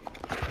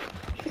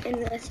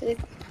 And I said,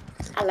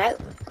 hello.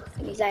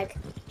 And he's like,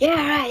 yeah,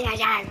 right,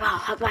 yeah,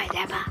 well, right,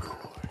 there, man.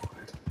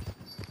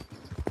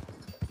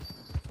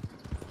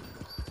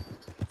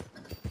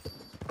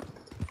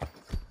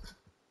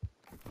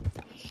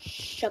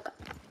 Sugar.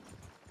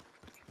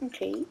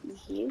 Okay,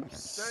 you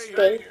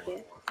stay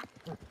here.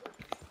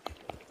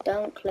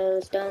 Don't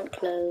close, don't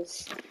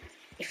close.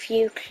 If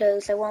you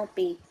close, I won't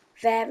be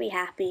very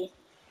happy.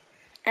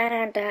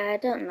 And I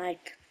don't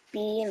like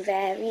being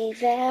very,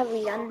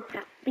 very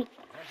unhappy.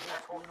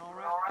 That horse doing all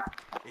right?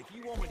 If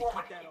you want me to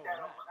keep that all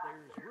right,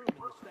 there's room in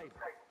the stable.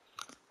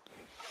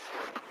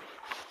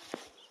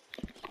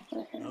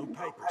 No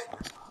papers,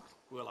 huh?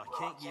 Well, I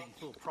can't give you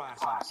full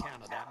price on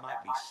account of that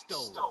might be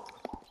stolen.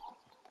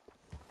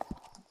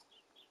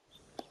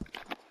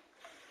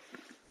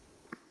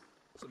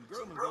 Some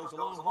grooming goes a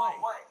long way.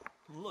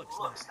 Looks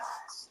nice.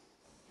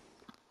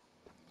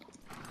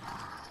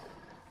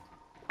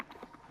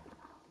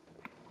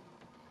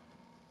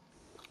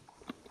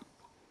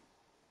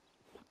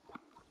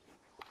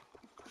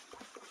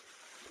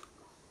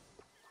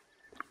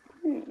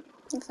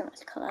 That's a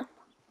nice colour.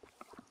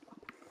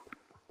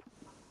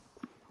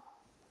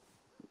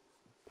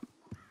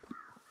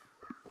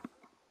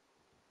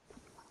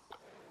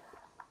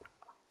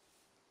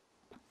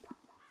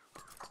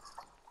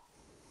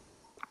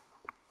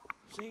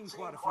 Seen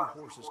quite a few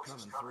horses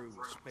coming through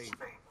with speed.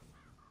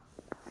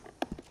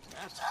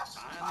 That's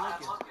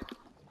fine looking.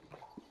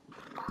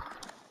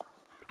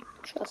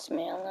 Trust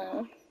me, I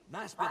know.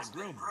 Nice bit of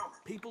grooming.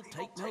 People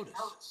take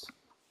notice.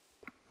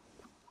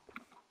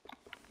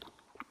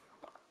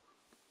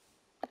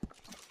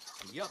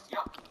 Yup,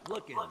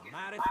 looking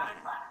mighty fine.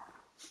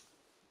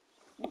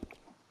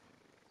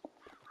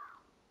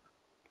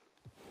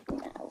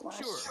 Now, why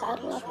Sure,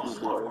 saddle we'll up swap it you?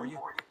 for you.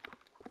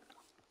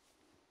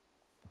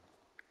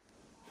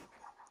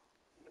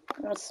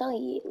 I'll sell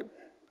you.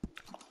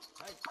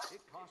 Hey,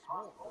 it costs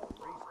more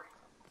for a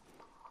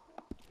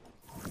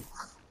reason.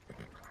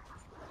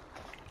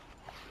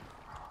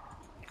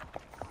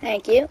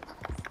 Thank you.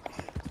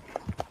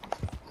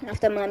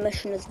 After my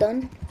mission is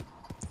done,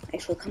 I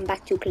shall come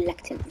back to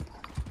collect him.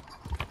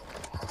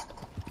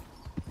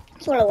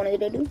 That's all I wanted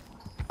to do.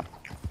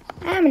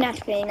 I'm not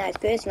a very nice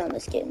person on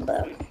this game,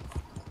 but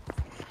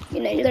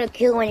you know, you gotta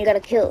kill when you gotta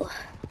kill.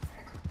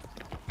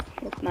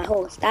 If my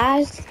horse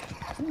dies,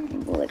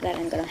 boy, then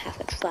I'm gonna have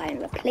to try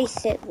and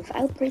replace it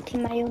without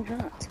breaking my own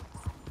heart.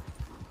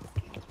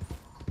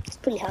 It's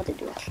pretty hard to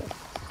do, actually.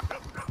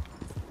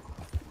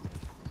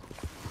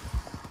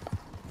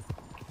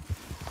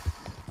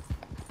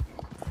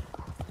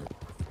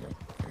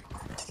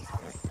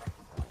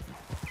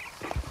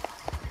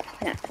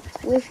 Now,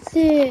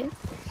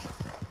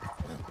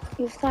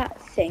 with that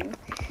thing,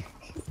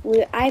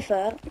 we're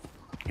either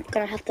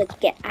gonna have to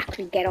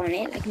actually get on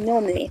it, like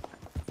normally.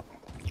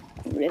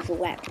 With a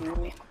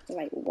weapon.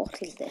 Right,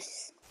 what is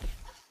this?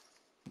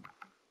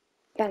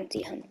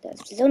 Bounty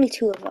hunters. There's only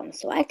 2 of them,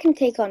 so I can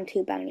take on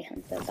 2 bounty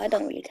hunters. I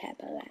don't really care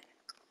about that.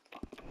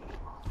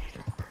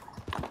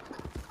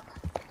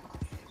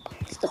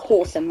 It's the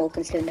horse I'm more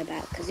concerned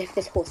about, because if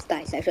this horse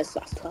dies, I've just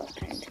lost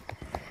 £12.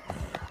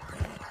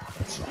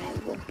 Which I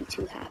won't be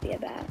too happy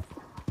about.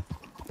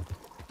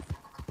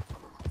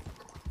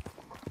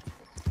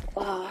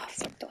 Oh,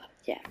 fuck the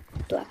weapons. Yeah,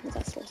 the weapons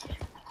are still here.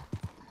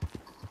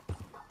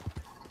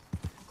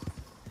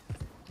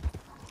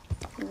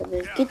 But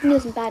there's good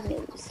news and bad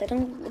news.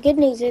 The good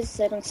news is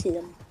I don't see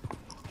them.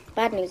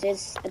 Bad news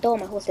is I don't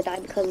want my horse to die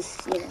because,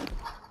 you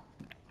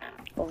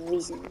know, of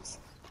reasons.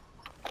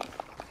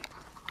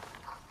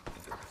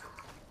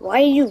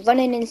 Why are you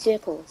running in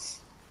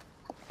circles?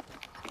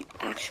 You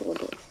actual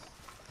dwarf.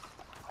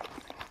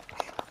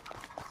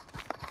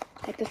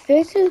 I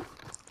prefer to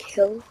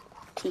kill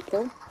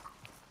people.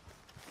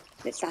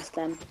 Let's ask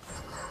them.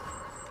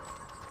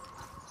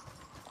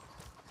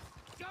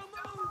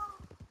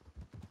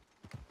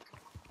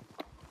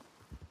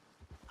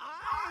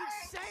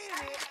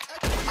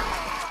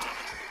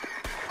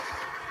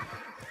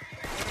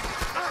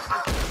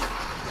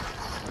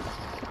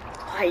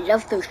 I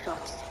love those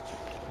shots.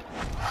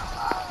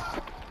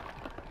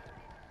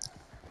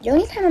 The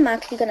only time I'm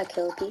actually gonna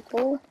kill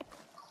people,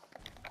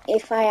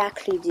 if I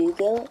actually do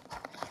kill,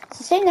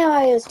 so say now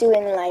I was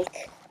doing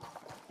like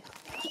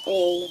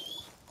a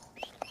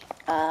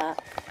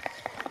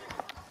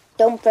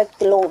don't break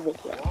the law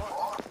video.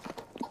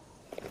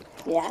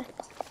 Yeah.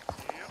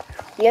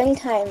 The only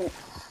time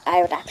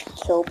I would actually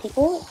kill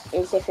people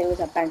is if it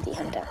was a bounty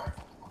hunter.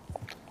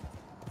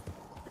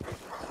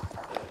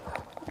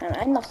 And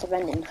I'm not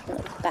surrendering from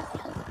a bounty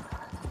hunter.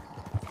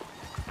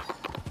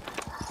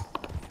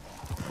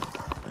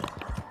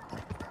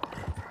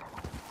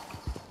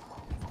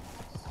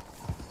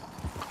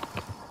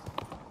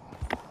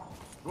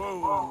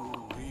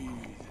 Whoa,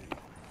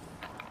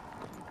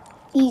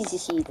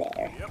 Easy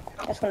there. Yep.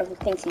 That's one of the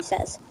things he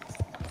says.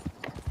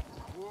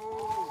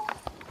 Whoa.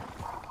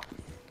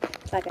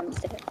 Like I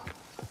missed it.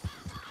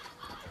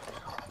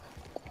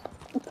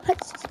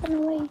 Let's just run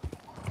away.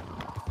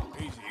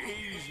 Easy,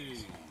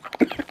 easy.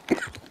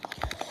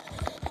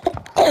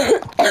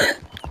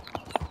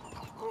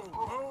 Whoa,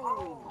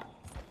 whoa.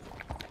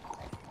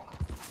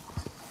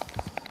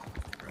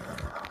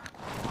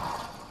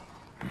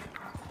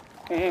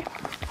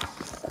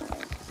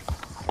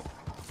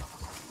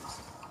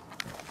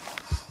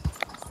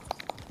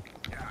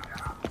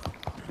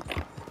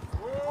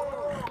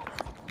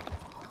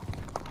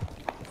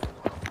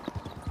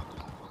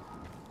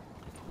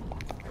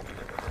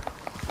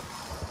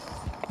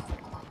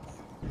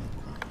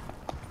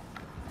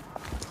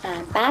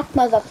 I'm back,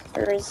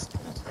 motherfuckers.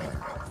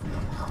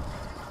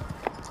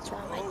 What's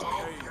wrong with my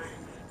dad?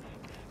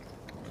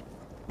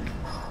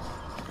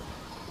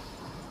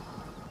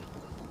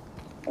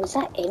 Was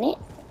that in it?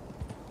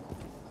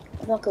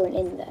 I'm not going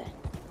in there.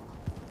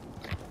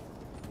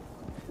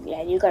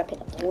 Yeah, you gotta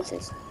pick up the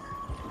horses.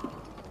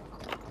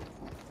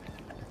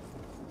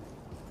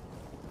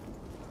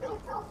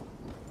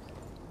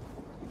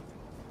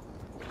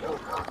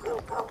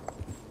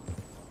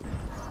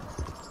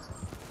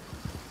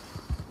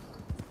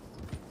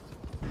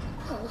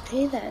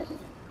 Okay then.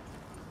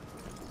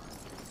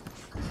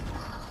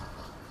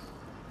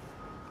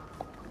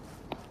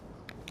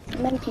 How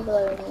many people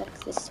are in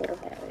this sort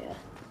of area?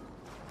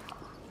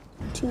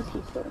 2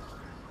 people.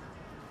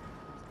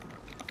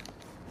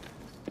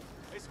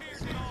 This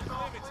here's an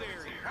off-limits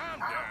area. I'm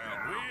down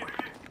with.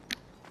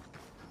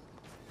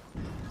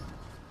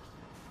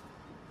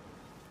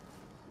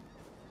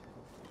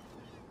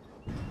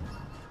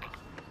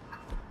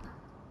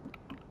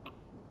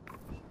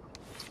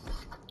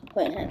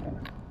 Wait, hang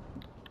on.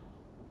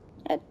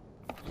 I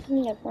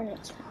only have 1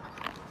 inch.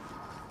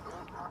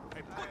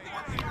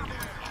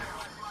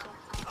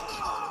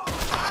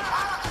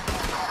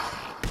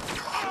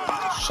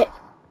 Shit.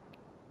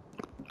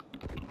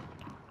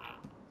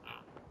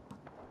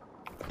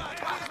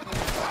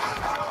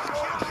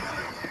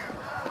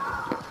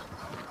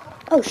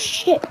 Oh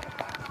shit.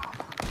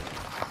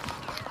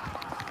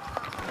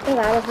 Get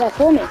out of there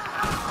for me.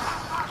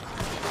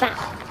 Fat.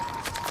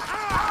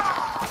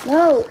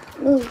 No,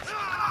 move.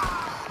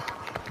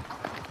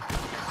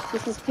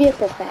 This is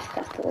vehicle theft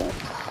after all.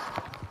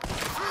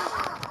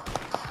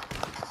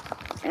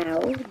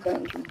 Ow,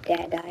 don't you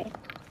dare die.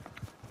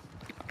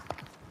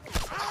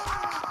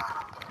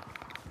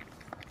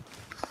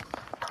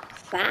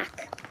 Fuck.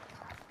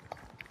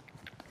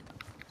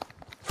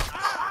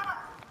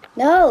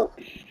 No!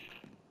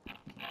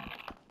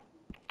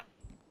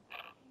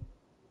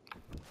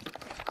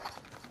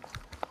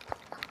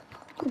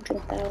 You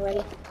drink that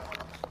already.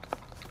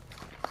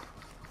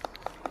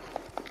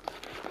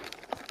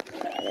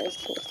 Yeah, those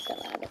two are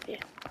still out of here.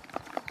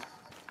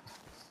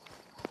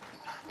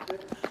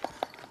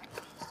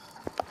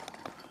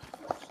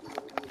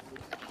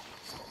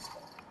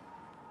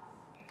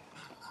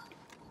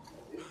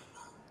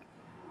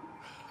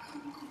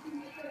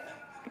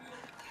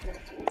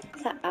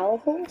 Is that our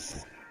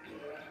horse?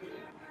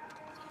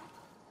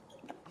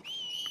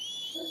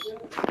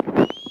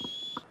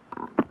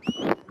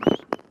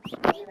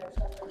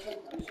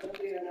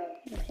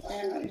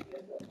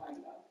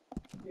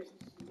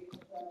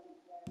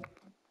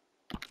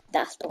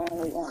 That's the one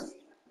we want.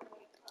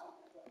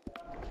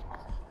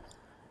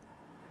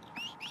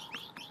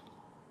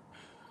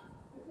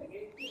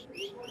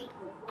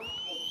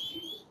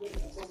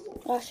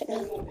 Oh shit, no.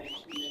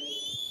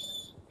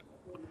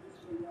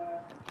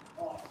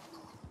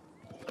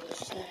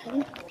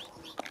 Sorry.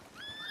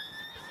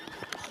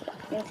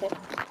 Okay.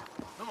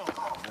 Come on,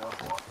 boy.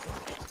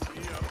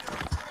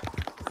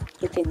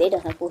 Good thing they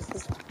don't have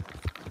horses.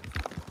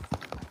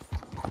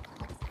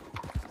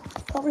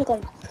 Probably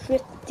gone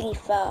pretty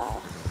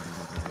far.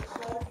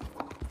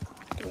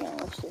 To be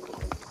honest with you.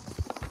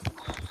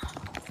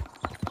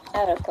 I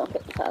would have gone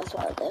pretty far as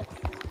well though.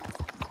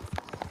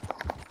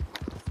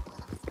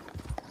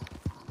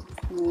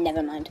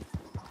 Never mind.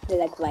 They're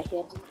like right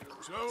here.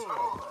 So,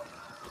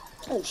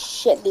 Oh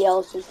shit, the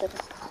elves is there.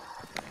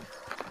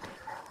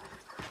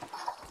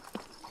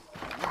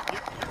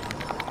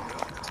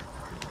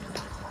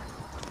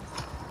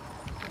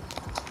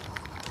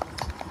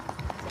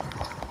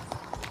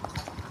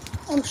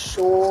 I'm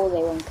sure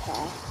they won't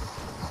care.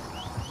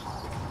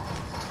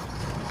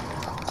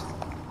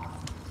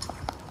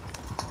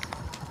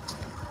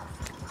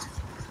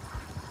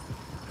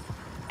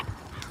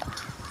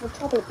 We'll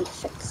probably be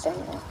fixed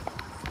anyway.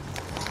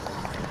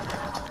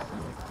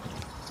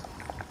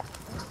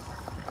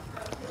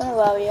 Don't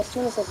worry, as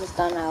soon as this is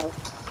done, I'll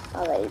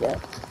let you go.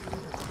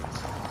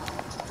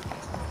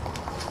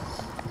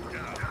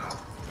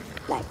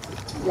 Like,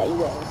 let you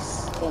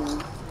guys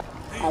in.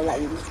 I'll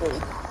let you be free.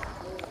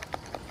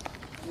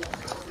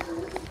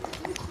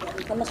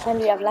 How much time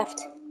do you have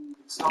left?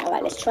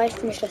 Alright, let's try to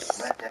finish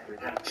this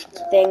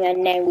thing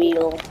and then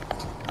we'll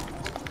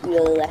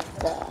let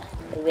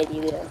the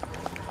video go.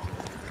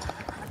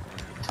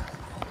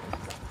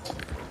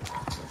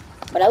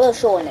 But I will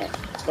shorten it.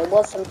 There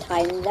was some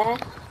time there.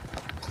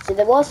 So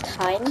there was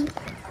time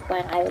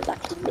when I was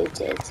actually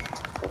looted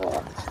for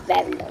a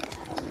very long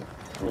time.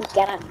 Can you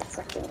get out the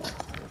freaking way?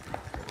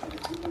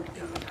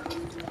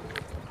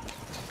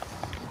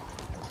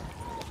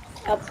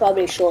 I'll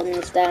probably shorten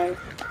this down.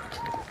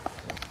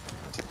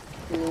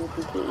 Being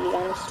completely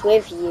honest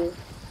with you.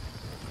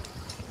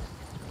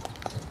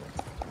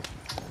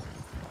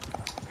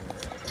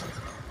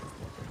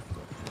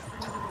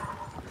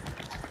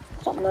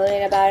 Stop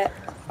moaning about it.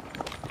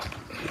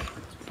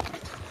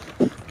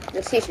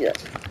 Let's see if you look.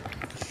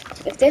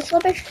 If this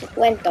rubbish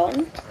went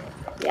on,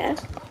 yeah,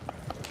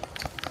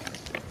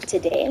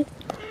 today,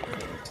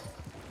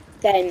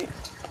 then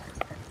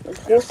the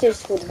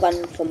horses would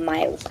run for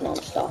miles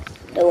non-stop.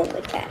 No one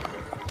would care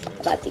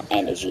about the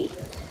energy.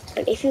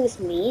 But if it was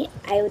me,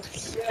 I'd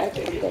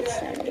go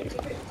standing.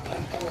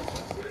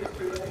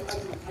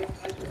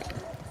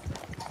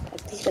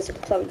 Like, these guys are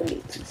probably going to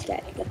be pretty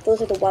scared. Like,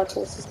 those are the wild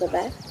horses that are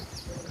there.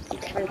 You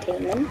can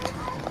tame them.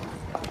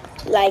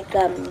 Like,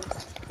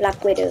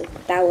 Black Widow,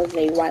 that was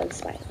a wild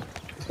spider.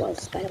 Wild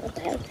spider, what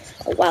the hell?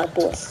 A wild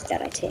horse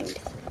that I tamed.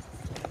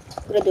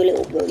 I'm gonna do a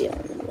little rodeo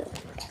on them though.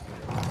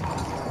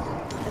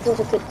 There's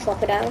also good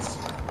crocodiles.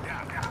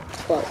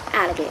 Well,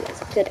 alligators.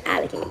 Good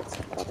alligators,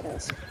 not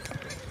crocodiles.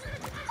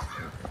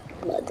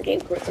 But the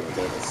game calls them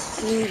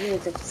alligators.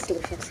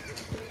 Is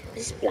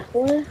this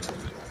Blackwater?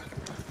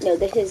 No,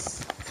 this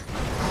is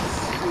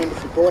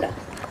Military Border.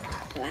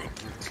 Right.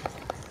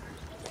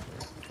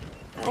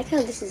 I like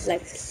how this is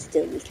like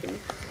still leaking.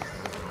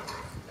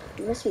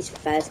 There must be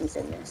pheasants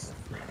in this.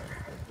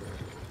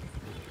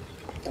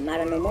 Don't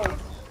matter no more.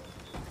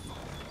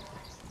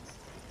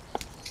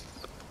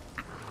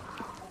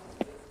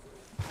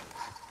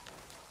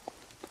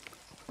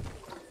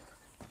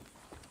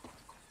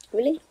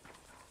 Really?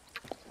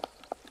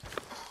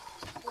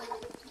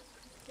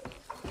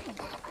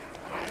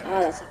 Oh,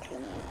 that's actually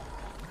annoying.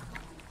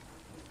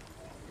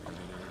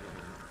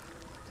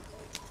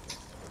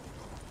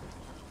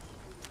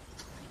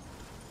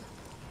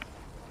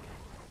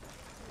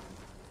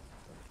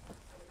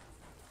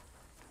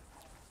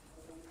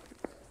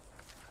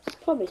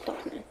 Probably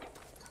stop now.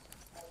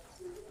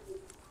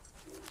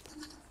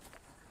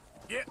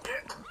 Yeah.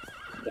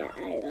 Yeah, I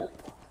know.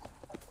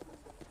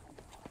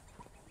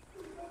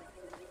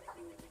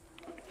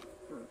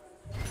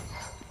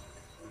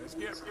 Let's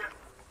get.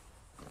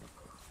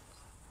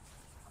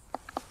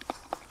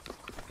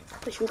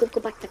 But should we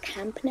go back to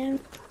camp now?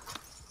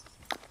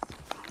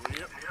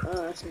 Yep.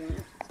 Oh, that's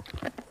annoying.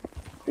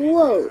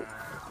 Whoa!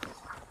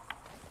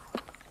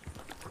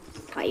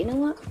 Alright, you know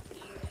what?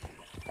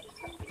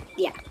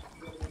 Yeah.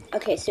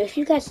 Okay, so if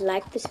you guys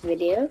like this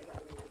video,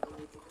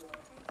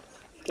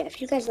 make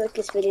sure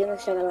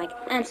to like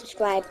and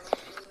subscribe,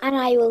 and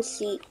I will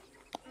see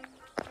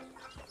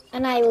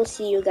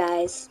you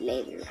guys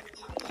later.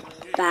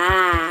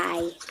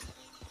 Bye.